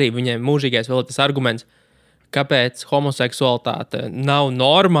pats jau arī viņiem mūžīgais vēl tas arguments, kāpēc homoseksualitāte nav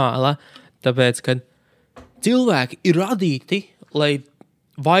normāla, tāpēc, ka cilvēki ir radīti, lai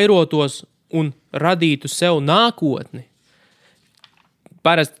vairotos un radītu sev nākotni.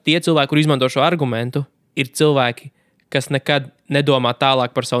 Parasti tie cilvēki, kur izmanto šo argumentu, ir cilvēki, kas nekad nedomā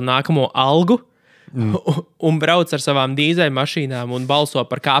tālāk par savu nākamo algu un brauc ar savām dīzeļu mašīnām un balso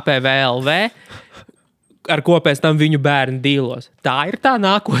par KPVLV, ar ko pēc tam viņu bērni dīlos. Tā ir tā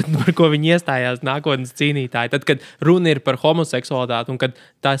nākotne, par ko viņi iestājās nākotnes cīnītāji. Tad, kad runa ir par homoseksualitāti un kad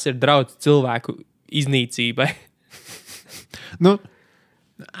tas ir draudz cilvēku iznīcībai.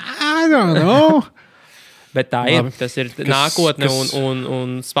 I don't know. Bet tā ir. Tas ir nākotne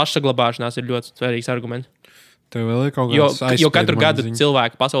un pašsaglabāšanās ir ļoti svarīgs arguments. Tev vēl ir kaut kāds jo katru gadu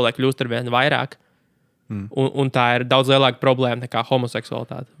cilvēku pasaulē kļūst ar vien vairāk. Un tā ir daudz lielāka problēma nekā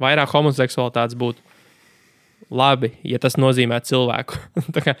homoseksualitāte. Vairāk homoseksualitātes būtu labi, ja tas nozīmē cilvēku.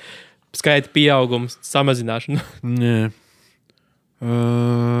 Tā kā skaita pieaugums, samazināšana. Nē.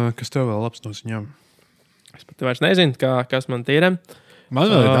 Kas tev vēl labs no ziņām? Es pat vairs nezinu, kas man tīrem. Man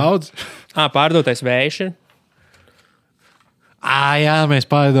vēl ir daudz. Pārdotais vējš ir. Jā, mēs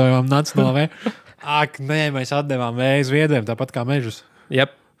pārdevām nacionālo vēju. Ak, nē, mēs atdevām vēju zviedriem, tāpat kā mežus. Jā,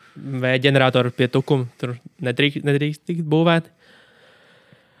 vēja ģeneratoru pie tukuma tur nedrīkst tikt būvēti.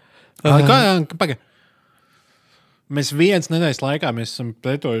 Pagaid. Mēs vienas nedēļas laikā esam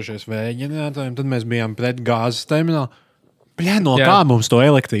pretojušies vēja ģeneratoriem, tad mēs bijām pret gāzes terminālu. No kā mums to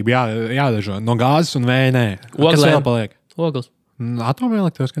elektrību jāražo? No gāzes un vēja, nē. Kas vēl paliek? Ogles.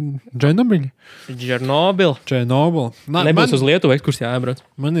 Atomelektrības, Černobila. Nebūs uz Lietuvu ekskursijā jābrauc.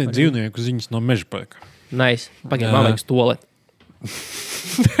 Man ir dzīvnieku ziņas no meža parka. Nice. Pagaid, man vajag toaleti.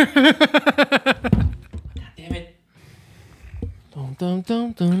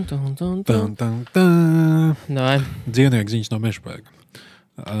 Dzīvnieku ziņas no meža parka.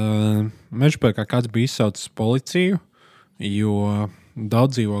 Meža parkā kāds bija izsaucis policiju, jo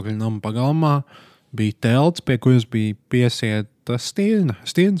daudz dzīvokļu namu pagalmā bija telts, pie kuras bija piesieta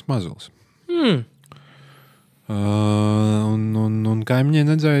stirnas mazulis. Un kaimiņiem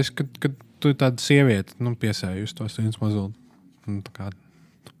redzējis, ka tur tāda sieviete piesējusi to stirnas mazuli.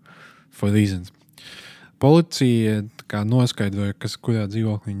 For reasons. Policija noskaidroja, kurā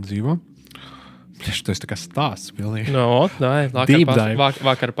dzīvoklī viņi dzīvo. Tas tā kā stāsts pilnīgi.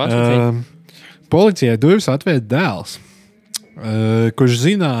 Vakar pasūtīja. Policijai durvis atvērt dēls, kurš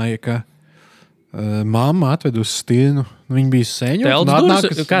zināja, ka mamma atved uz stirnu. Viņa bija sēņot.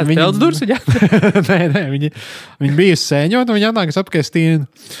 Telts durs? Nē, viņa bija sēņot, un viņa atnākas apkārt stirnu.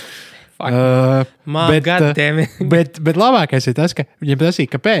 Bet labākais ir tas, ka viņam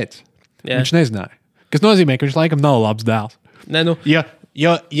prasīja, kāpēc. Viņš nezināja. Kas nozīmē, ka viņš laikam nav labs dēls.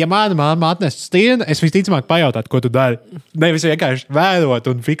 Ja mana mamma atnestu stirnu, es visticamāk pajautātu, ko tu dari. Nevis vienkārši vērot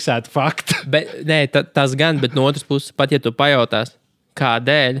un fiksēt faktu. Tas gan, bet no otras puses, pat ja tu pajautās,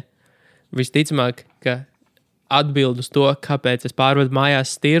 kādēļ, visticamāk, ka atbild uz to, kāpēc es pārvedu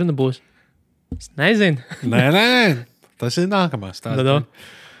mājās stirnu būs. Es nezinu. Nē. Tas ir nākamās stāsts.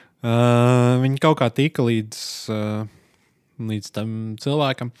 Viņi kaut kā tika līdz tam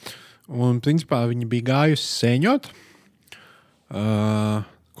cilvēkam. Un, principā, viņi bija gājusi sēņot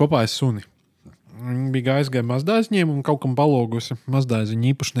kopā ar suni. Viņi bija gājusi gar mazdāziņiem un kaut kam palogusi mazdāziņu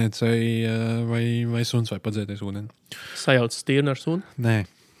īpašniecei vai suns vai padzēties ūdeni. Sajauc stirnu ar suni? Nē.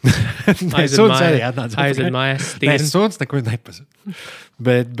 Suns arī atnāca. Aizved mājās stirnu. Nē, suns nekur nepazud.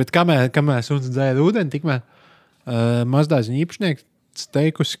 Bet kamēr suns dzēra ūdeni, tikmēr mazdāziņu īpašnieks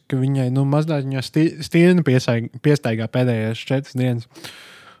teikusi, ka viņai mazdāziņā stirnu piestaigā pēdējās 4 dienas.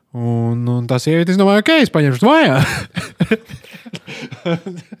 Un tā sieviete, es domāju, es paņemšu mājā.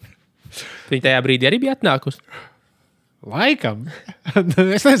 Viņa tajā brīdī arī bija atnākusi. Laikam.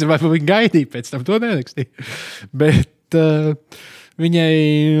 Es nezinu, vai viņa gaidīja pēc tam, to nerakstīja. Bet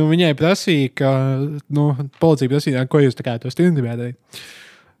viņai prasīja, ka policija prasīja, ko jūs to stirnu gribējāt darīt.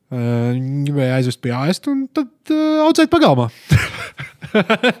 Viņa gribēja aizvest pie ārsta un tad audzēt pagalmā.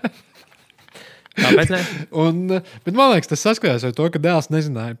 Kāpēc ne? Bet man liekas, tas saskarās ar to, ka dēls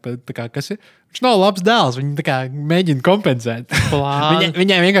nezināja, kas ir. Viņš nav labs dēls, viņi mēģina kompensēt.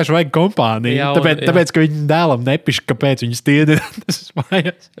 Viņai vienkārši vajag kompāniju. Tāpēc, ka viņa dēlam nepišķi, kāpēc viņa stiedina tas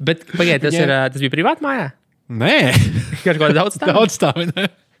mājās. Bet pagaid, tas bija privāti mājā? Nē. Kaut ko daudz stāvi? Daudz stāvi,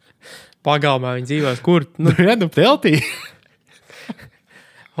 ne. Pagalmā viņi dzīvos, kur? Teltī.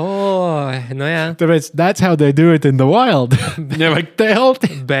 Jā. Tāpēc that's how they do it in the wild. Viņai vajag telti.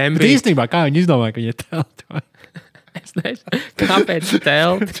 Bet īstenībā, kā viņi izdomāja, ka viņi ir telti? Es nezinu, kāpēc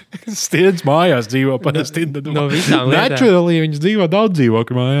telti? Stirns mājās dzīvo parasti. No visām lietām. Naturally viņas dzīvo daudz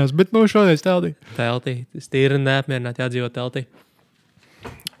dzīvokļu mājās, bet šoreiz teltī. Teltī. Stirni neapmierināti jādzīvo teltī.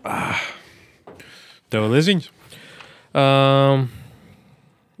 Tev vēl ir ziņas?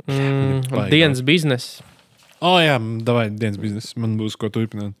 Dienas biznesa. Jā, davai dienas biznesa. Man būs ko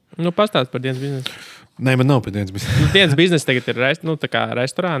turpināt. Pastāst par dienas biznesu. Nē, man nav par dienas biznesu. Dienas biznesa tagad ir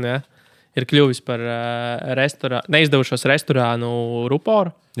restorāni, jā. Ir kļuvis par neizdevušos restorānu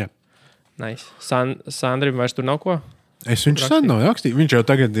ruporu. Jā. Nice. Sandrim vairs tur nav ko? Viņš sen nav rakstījis. Viņš jau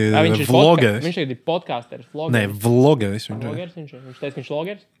tagad ir vlogeris. Viņš ir podcasteris. Nē, vlogeris. Viņš teica, viņš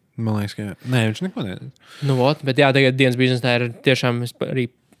vlogeris? Man liekas, ka jā. Nē, viņš neko nedara. Bet jā, tagad dienas biznesā ir tiešām arī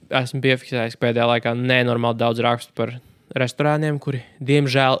esmu piefiksējis pēdējā laikā nenormāli daudz rakstu par restorāniem, kuri,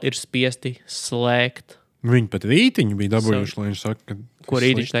 diemžēl, ir spiesti slēgt. Viņi pat rītiņu bija dabūjuši, lai viņš saka, ka... Ko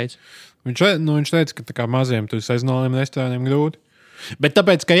rītiņš teica? Viņš teica, ka tā kā maziem tur sezonāliem restorāniem grūti. Bet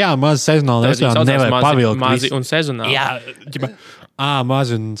tāpēc, ka jā, mazi sezonāli restorāni nevar pavilkt. Mazi un sezonāli. Jā,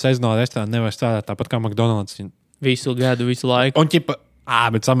 mazi un sezonāli restorāni nevar strādāt tāpat kā McDonald's. Visu gadu, visu laiku. Un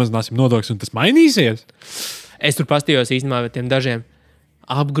bet samazināsim nodokļus un tas mainīsies. Es tur pastījos īstenībā ar tiem dažiem.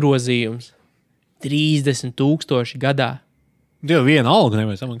 Apgrozījums 30,000 gadā. Tev viena alga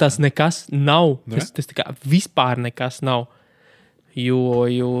nevajag samaksāt. Tas nekas nav. Ne? Tas tā kā vispār nekas nav. Jo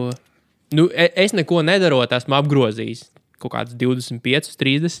nu, es neko nedarot, esmu apgrozījis kaut kāds 25,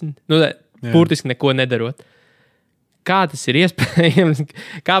 30. Nu, burtiski neko nedarot. Kā tas ir iespējams?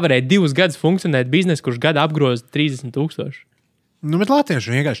 Kā varēja 2 gadus funkcionēt biznesa, kurš gada apgroza 30,000? Nu, bet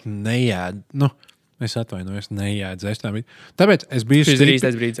latvieši vienkārši neēd. Nu, es atvainojos, neēd zestām. Tāpēc es biju Šis ir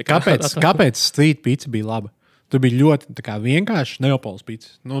īstais brīdis. Kāpēc street pizza bija laba? Tur bija ļoti tā kā, vienkārši Neapolis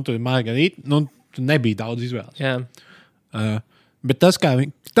pizza. Nu, tur margarita, nu, tur nebija daudz izvēles. Jā. Bet tas,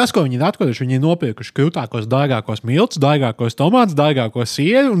 ko viņi ir atklājuši, viņi ir nopirkuši krūtākos, dārgākos miltus, dārgākos tomātus, dārgākos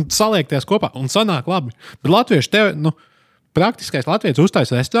sieru un saliekties kopā. Un sanāk labi. Bet latvieši tev, nu, praktiskais latviečs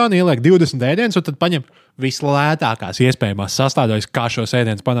uztaisa restorānu, ieliek 20 ēdienus un tad paņem vislētākās iespējamās sastāvdaļas, kā šos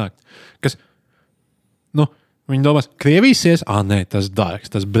ēdienus panākt. Kas, nu, viņi domās, Krievijas sies, nē, tas dārgs,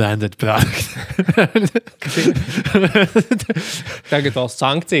 tas branded produkts. Tagad vēl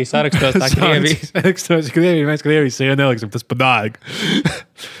sankciju sarakstos tā Krievija. Sarakstos Krievija, mēs Krievijas sieru neliksim, tas pa dārgu.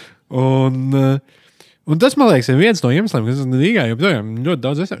 Un tas, man liekas, ir viens no iemesliem, kas Rīgā joprojām ļoti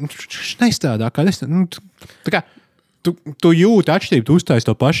daudz nestrādā. Tā kā tu jūti atšķirību, tu uztaisi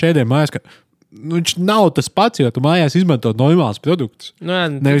to pašu ēdienu mājās, ka viņš nav tas pats, jo tu mājās izmanto normāls produktus. Nu, jā,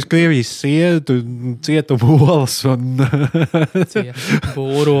 nevis Krievijas sieru, tu cietumu olas un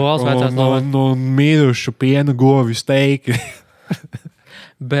būru olas vecās lovas. Un mirušu pienu govju steiki.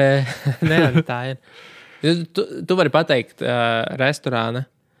 Bet, nē, tā ir. Tu vari pateikt restorāna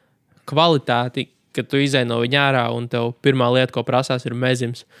kvalitāti, kad tu izej no viņa ārā un tev pirmā lieta, ko prasās, ir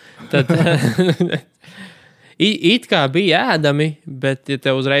mezims. Tad it kā bija ēdami, bet, ja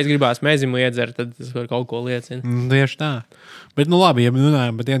tev uzreiz gribās mezimu iedzert, tad tas var kaut ko liecina. Tieši tā. Bet, nu labi, ja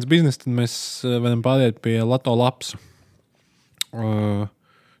runājam par dienas biznesu, tad mēs varam pāriet pie Lato Labs.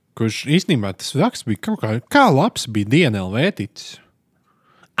 Kurš īstenībā tas raksts bija kaut kā labs bija DNLV ticis.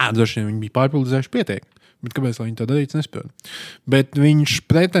 Droši vien viņi bija pārpildījuši pietiek. Bet kāpēc viņi to darītu, nesaprotu. Bet viņš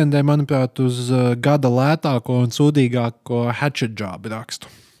pretendē, manuprāt, uz gada lētāko un sūdīgāko hatchet job rakstu.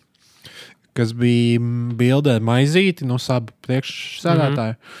 Kas bija bildē maizīti no sabu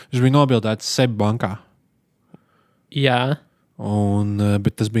priekšsēdētāju. Viņš bija nobildēts SEB bankā. Jā.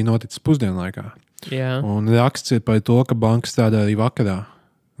 Bet tas bija noticis pusdienlaikā. Jā. Un raksts ir par to, ka banka strādā arī vakarā.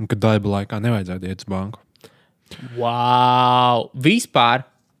 Un ka darba laikā nevajadzētu iet uz banku. Wow! Vispār?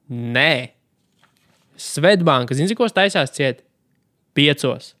 Nē. Svetbanka, zini, ko taisās ciet?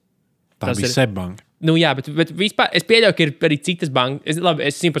 5. Tā tas bija SEB banka. Nu jā, bet vispār es pieļauju, ka ir arī citas bankas.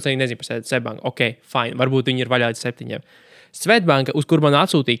 Es 100% nezinu par Svetbanku. Ok, fine. Varbūt viņi ir vaļā līdz 7. Svetbanka, uz kur man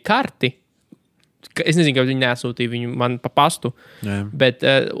atsūtīja karti, es nezinu, ka viņi neatsūtīja viņu man pa pastu, Jā. Bet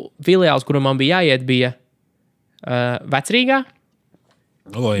filiāls, kuram man bija jāiet, bija Vecrīgā.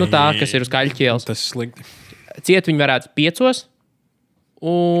 Nu tā, kas ir uz Kaļķielas. Tas slikti. Ciet viņi varētu 5.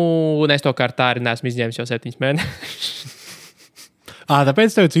 Un es to kārtā arī neesmu izņēmis jau 7 mēnešus.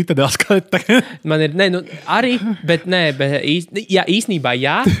 Tāpēc tev cita dēls karta. Man ir, arī, bet īstenībā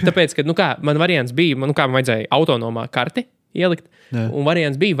jā, tāpēc, ka, man variants bija, man vajadzēja autonomā karti ielikt, un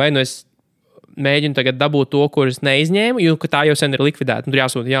variants bija, vai es mēģinu tagad dabūt to, kurus neizņēmu, jo tā jau sen ir likvidēta, un tur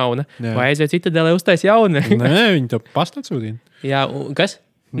jāsūta jauna, vai aiziet cita dēlē uztais jauna. Nē, viņi to pastatsūtīja. Jā, kas?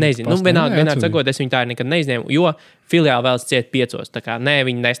 Nezinu, vienalga sakot, es viņu tā nekad neizņēmu, jo filiāli vēl ciet 5, tā kā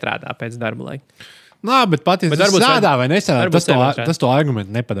viņi nestrādā pēc darba laika. Bet patiesībā strādā vai nestrādā. Tas to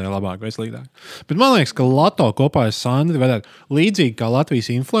argumentu nepadara labāk vai sliktāk. Bet man liekas, ka Lato kopā ar Sandri varētu līdzīgi kā Latvijas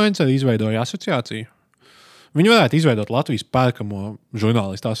influenceri izveidoja asociāciju. Viņi varētu izveidot Latvijas pērkamo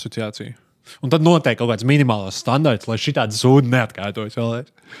žurnālistu asociāciju. Un tad noteikti kaut kāds minimāls standarts, lai šitādi sūdi neatkārtojas vēlreiz.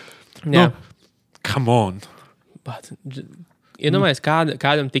 Jā. Come on. Iedomājies,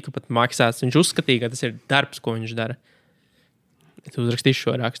 kādam tika pat maksāts. Viņš uzskatīja, ka tas ir darbs, ko viņš dara. Tu uzrakstīsi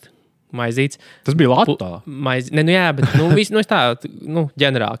šo rakstu. Maizīts. Tas bija Latvijā. Jā, bet viss tā,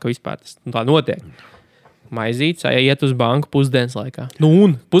 ģenerāli, ka vispār tas tā notiek. Maizīts iet uz banku pusdienas laikā.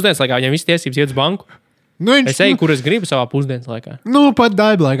 Un pusdienas laikā viņam viss tiesības iet uz banku. Es eju, kur es gribu savā pusdienas laikā. Pat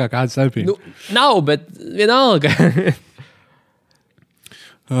darba laikā kāds starpība. Nav, bet vienalga.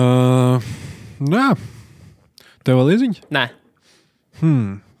 Jā. Tev vēl izziņa? Nē.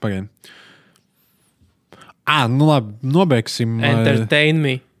 Pagaid. Labi, nobeigsim. Entertain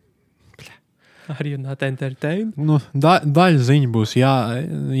me. Are you not entertained? Daļa ziņa būs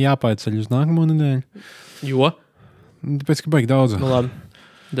jāpārceļ uz nākamo nedēļu. Jo? Tāpēc, ka baigi daudz. Labi.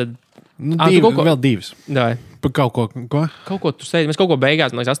 Tad... Vēl 2. Davai. Par kaut ko. Kaut ko tu sēdi. Mēs kaut ko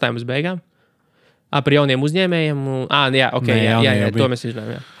beigās, man liekas, atstājām uz beigām. Par jauniem uzņēmējiem. Jā, ok. Jā, to mēs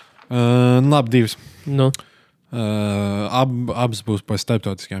izrunājām. Labi, 2. Nu. Abas būs par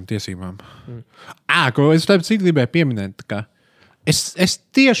starptautiskajām tiesībām. Ko es starp citu gribēju pieminēt, ka Es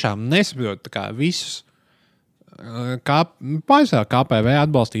tiešām nesaprotu tā kā visus KPV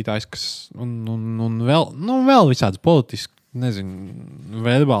atbalstītājs, kas un vēl visāds politisks, nezinu,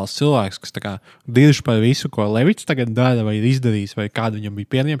 verbāls cilvēks, kas tā kā dirž par visu, ko Levits tagad dara vai ir izdarījis, vai kāda viņam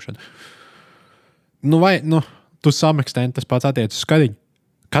bija pieņemšana. Tu samekstēni tas pats attiec uz Kariņu.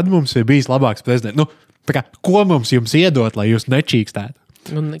 Kad mums ir bijis labāks prezidents? Ko mums jums iedot, lai jūs nečīkstētu?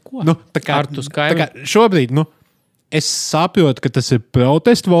 Neko. Šobrīd, es saprotu, ka tas ir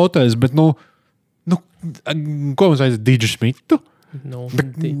protestu voters, bet, ko mums vajadzētu Didžu Smitu?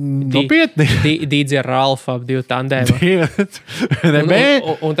 Nopietni. Dīdzi ar Ralfu ap divu tandēmu.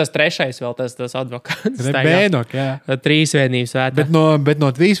 Un tas trešais vēl tas advokāts. Rebēnok, jā. Trīsvienības vētā. Bet no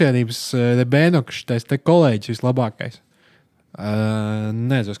trīsvienības Rebēnok šitais te kolēģis vislabākais.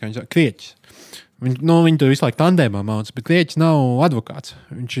 Nezinu, kā viņš ir. Krieķis. Viņi tur visu laiku tandēmā mācās, bet Krieķis nav advokāts.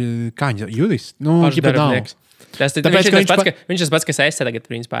 Viņš ir, kā viņš ir, jurists. Viņš ir nav. Viņš ir tas pats, kas es tagad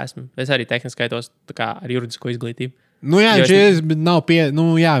principā esmu. Es arī tehniski skaitos ar juridisko izglītību. Viņš nav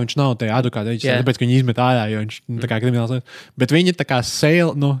tajā advokāta. Tāpēc, ka viņi izmet ārā, jo viņš tā kā krimināls. Bet viņi tā kā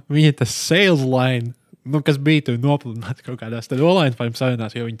viņi ir tas sales line, kas bija tur nopludināti kaut kādās tad online farm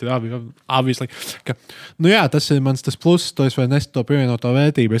sarunās, jo viņi tur obviously. Tas ir mans tas pluss, to es varu nest to pievienoto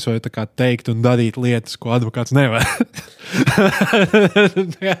vērtību. Es varu tā kā teikt un darīt lietas, ko advokāts nevar.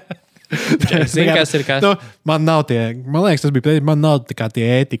 Zini, kas ir kas? Man nav tie, man liekas, tas bija man nav tā kā tie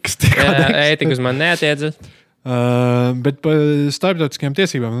ētikas. Ētikas man neatiecas. Bet par starptautiskajām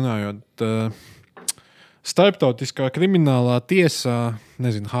tiesībām runājot, starptautiskā kriminālā tiesā,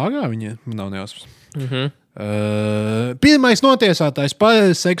 nezinu, Hāgā viņa, man nav nejausmas. Pirmais notiesātais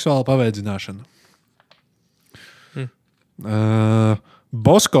par seksuālu paverdzināšanu.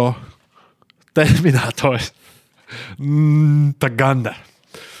 Bosko terminators Taganda.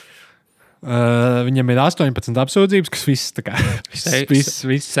 Viņam ir 18 apsūdzības, kas viss tā kā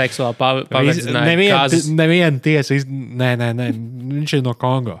viss seksuāli paverdzināja. Neviena tiesa Nē, viņš ir no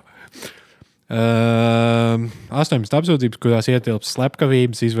Kongo. 18 apsūdzības, kurās ietilps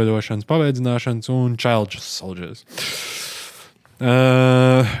slepkavības, izvedošanas, paverdzināšanas un child soldiers.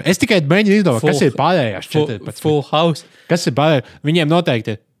 Es tikai mēģinu izdomāt, kas ir pārējās 14. Full house. Kas ir pārējās? Viņiem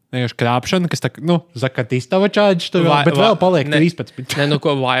noteikti vienkārši krāpšana, kas tā, Zakatistava čāģis tur vēl, bet vēl paliek 13.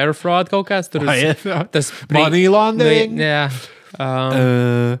 Ko wire fraud kaut kāds tur. Tas money laundering. Jā.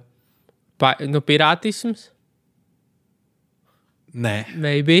 Pirātisms? Nē.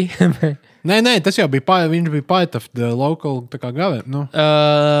 Maybe. Nē, tas jau bija, viņš bija part of the local, tā kā gavē,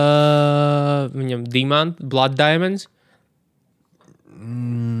 Viņam blood diamonds.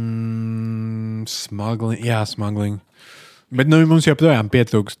 Smuggling, jā, smuggling. Bet mums joprojām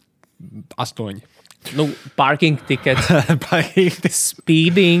pietrūkst 8. Parking tickets.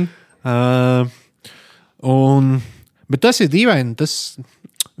 Speeding. Bet tas ir dīvaini.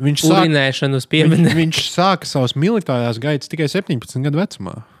 Urinēšana uz piemini. Viņš sāka savas militārās gaitas tikai 17 gadu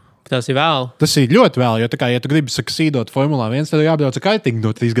vecumā. Tas ir vēl. Tas ir ļoti vēl, jo, ja tu gribi saksīdot Formulā 1, tad jābrauc ar kartingu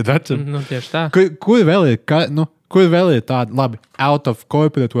no 3 gadu vecuma. Tieši tā. Kur vēl ir tāda, labi, out of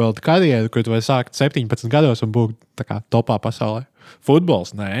corporate world karjeru, kur tu vari sākt 17 gados un būt tā kā topā pasaulē?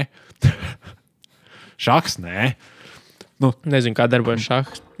 Futbols? Nē. Šahs? Nē. Nezinu, kā darbojas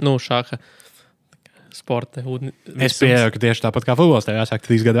šahs. Šaha sporta. Es pieļauju, ka tieši tāpat kā futbols, tev jāsāk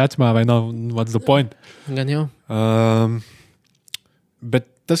 3 gadu vecumā, vai nav, what's the point? Gan jau. Bet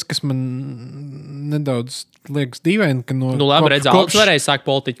tas, kas man nedaudz liekas dīvaini, ka labi, Alts varēja sākt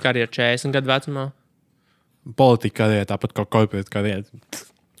politiķu karjeru 40 gadu vecumā. Politika karjera, tāpat kā korporāta karjera.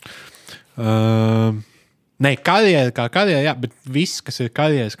 Nē, karjera kā karjera, jā, bet viss, kas ir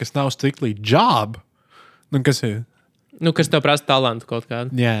karjeras, kas nav strictly job, kas ir? Kas tev prasa talantu kaut kādu.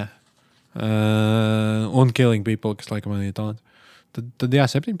 Jā. Un killing people, kas laikam man ir talants. Tad jā,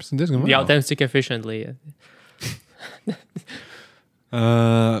 17 diezgan vēl. Jautājums, cik efficiently.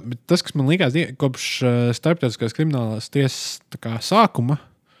 Bet tas, kas man likās, kopš starptautiskās kriminālās tiesas sākuma,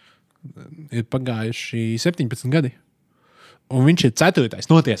 ir pagājuši 17 gadi. Un viņš ir 4.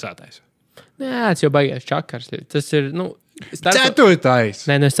 notiesātais. Jā, tas jau baigās čakars. Tas ir, 4.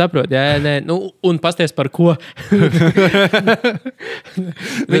 Nē, es saprotu. Jā, un pasties par ko?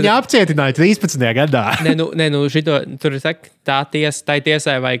 Viņa apcietināja 13. gadā. Šito, tur saka, tai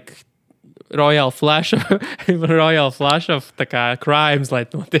tiesai vajag Royal Flash of tā kā crimes, lai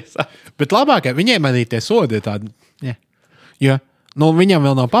notiesā. Bet labākai, viņiem arī tie sodi ir tādi. Jā. Jo, viņam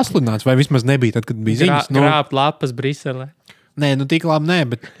vēl nav pasludināts, vai vismaz nebija tad, kad bija ziņas. Grābt lapas Briselē. Nē, tik labi nē,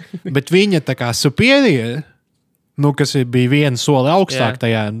 bet viņa tā kā superior, kas bija vienu soli augstāk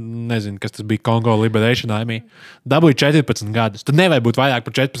tajā, nezinu, kas tas bija Kongo Liberation Army, dabūja 14 gadus. Tad nevajag būt vairāk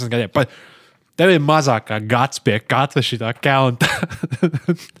par 14 gadiem. Tev ir mazāk kā gads pie katra šitā kaunta.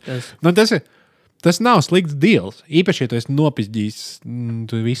 Tas nav slikts deals. Īpaši, ja tu esi nopizdījis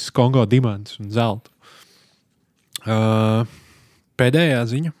visus Kongo diamantus un zeltu. Pēdējā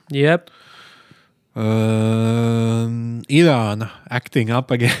ziņa. Yep. Irāna acting up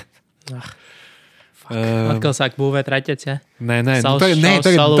again. Atkal sāk būvēt raķetes, ja? Nē.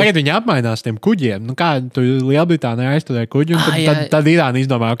 Tagad viņi apmainās tiem kuģiem. Nu, kā tu Lielbritānijā aizturēji kuģi, un tad Irāna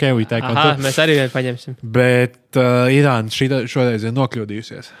izdomāja, ok, we take on to. Mēs arī paņemsim. Bet Irāna šoreiz ir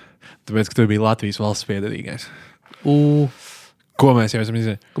nokļūdījusies. Tāpēc, ka tur bija Latvijas valsts piederīgais. Ko mēs jau esam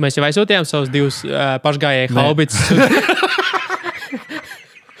izdarījuši? Ko mēs jau aizsūtījām savus 2 pašgājēju haubicus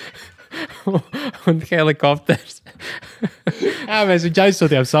un helikopters. Jā, mēs viņu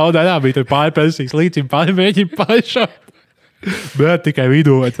aizsūtījām Saudārābiju, tur pāri Persijas līcim, mēģinām pāršaut. Bet tikai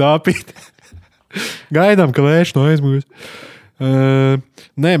vidū vai trāpīt. Gaidām, ka vērš no aizmūs.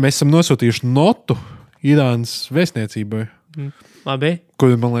 Nē, mēs esam nosūtījuši notu Irānas vēstniecībai. Labi.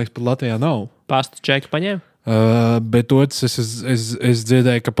 Kuru, man liekas, pat Latvijā nav. Pastu čeku paņēma? Bet otrs, es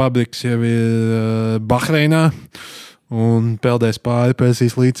dzirdēju, ka Pabriks jau ir Bahreinā un peldēs pāri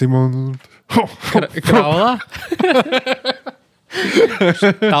Persijas līcim un... Kraulā?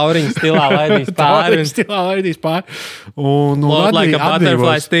 Tauriņu stilā laidīs pāri. Un Float like a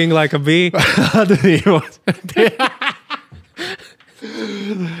butterfly, sting like a bee. Atbrīvos.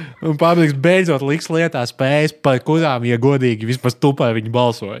 Un Pabriks beidzot liks lietā spējas, par kurām, ja godīgi, vismaz tu par viņu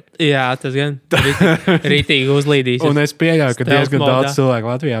balsoji. Jā, tas gan rītīgi uzlīdīs. Un es pieļauju, ka diezgan daudz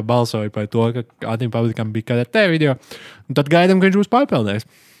cilvēku Latvijā balsoja par to, ka Atim Pabrikam bija karate video. Un tad gaidām, ka viņš būs pārpeldējis.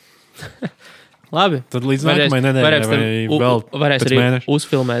 Labi. Tad līdz nākamajai nedēļai varēs arī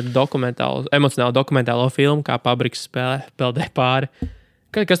uzfilmēt emocionālu dokumentālo filmu, kā Pabriks peldē pāri.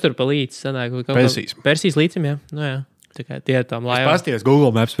 Kas tur pa līdzi sanāk? Persijas līcim, jā? Nu jā. Tikai tie tam laivām. Es pasties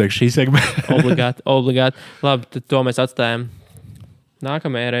Google Maps priekš šī segmenta. Obligāti. Labi, tad to mēs atstājam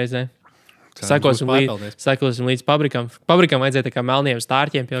nākamajai reizē. Sekosim līdz Pabrikam. Pabrikam vajadzēja tā kā melniem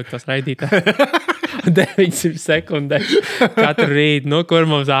stārķiem pielikt tos raidītā. 900 sekundēs. Katru rītu. Nu, kur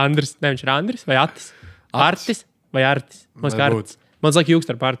mums Andris? Ne, viņš ir Andris vai Atis? Artis vai Artis? Man liekas,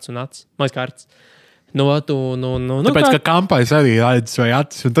 jūkst ar Artis un Atis. Man liekas, Artis. Tāpēc, ka kampais arī ir Atis vai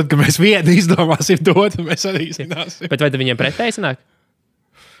Atis. Un tad, kad mēs vienu izdomāsim dot, mēs arī zināsim. Bet vai tad viņiem pretēji sanāk?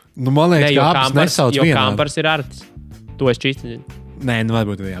 Nu, man liekas, ka abas nesauc vienādi. Jo Kampars ir Artis. To es čīsti nezinu. Nē, nu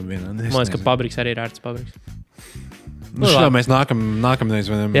varbūt arī vienādi. Man liekas, ka Pabriks arī ir Artis Pabriks. Šitā mēs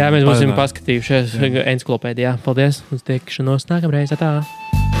nākamreiz varam. Jā, mēs būsim paskatījušies encyklopēdijā. Paldies. Uz tiekšanos nākamreiz. Tā.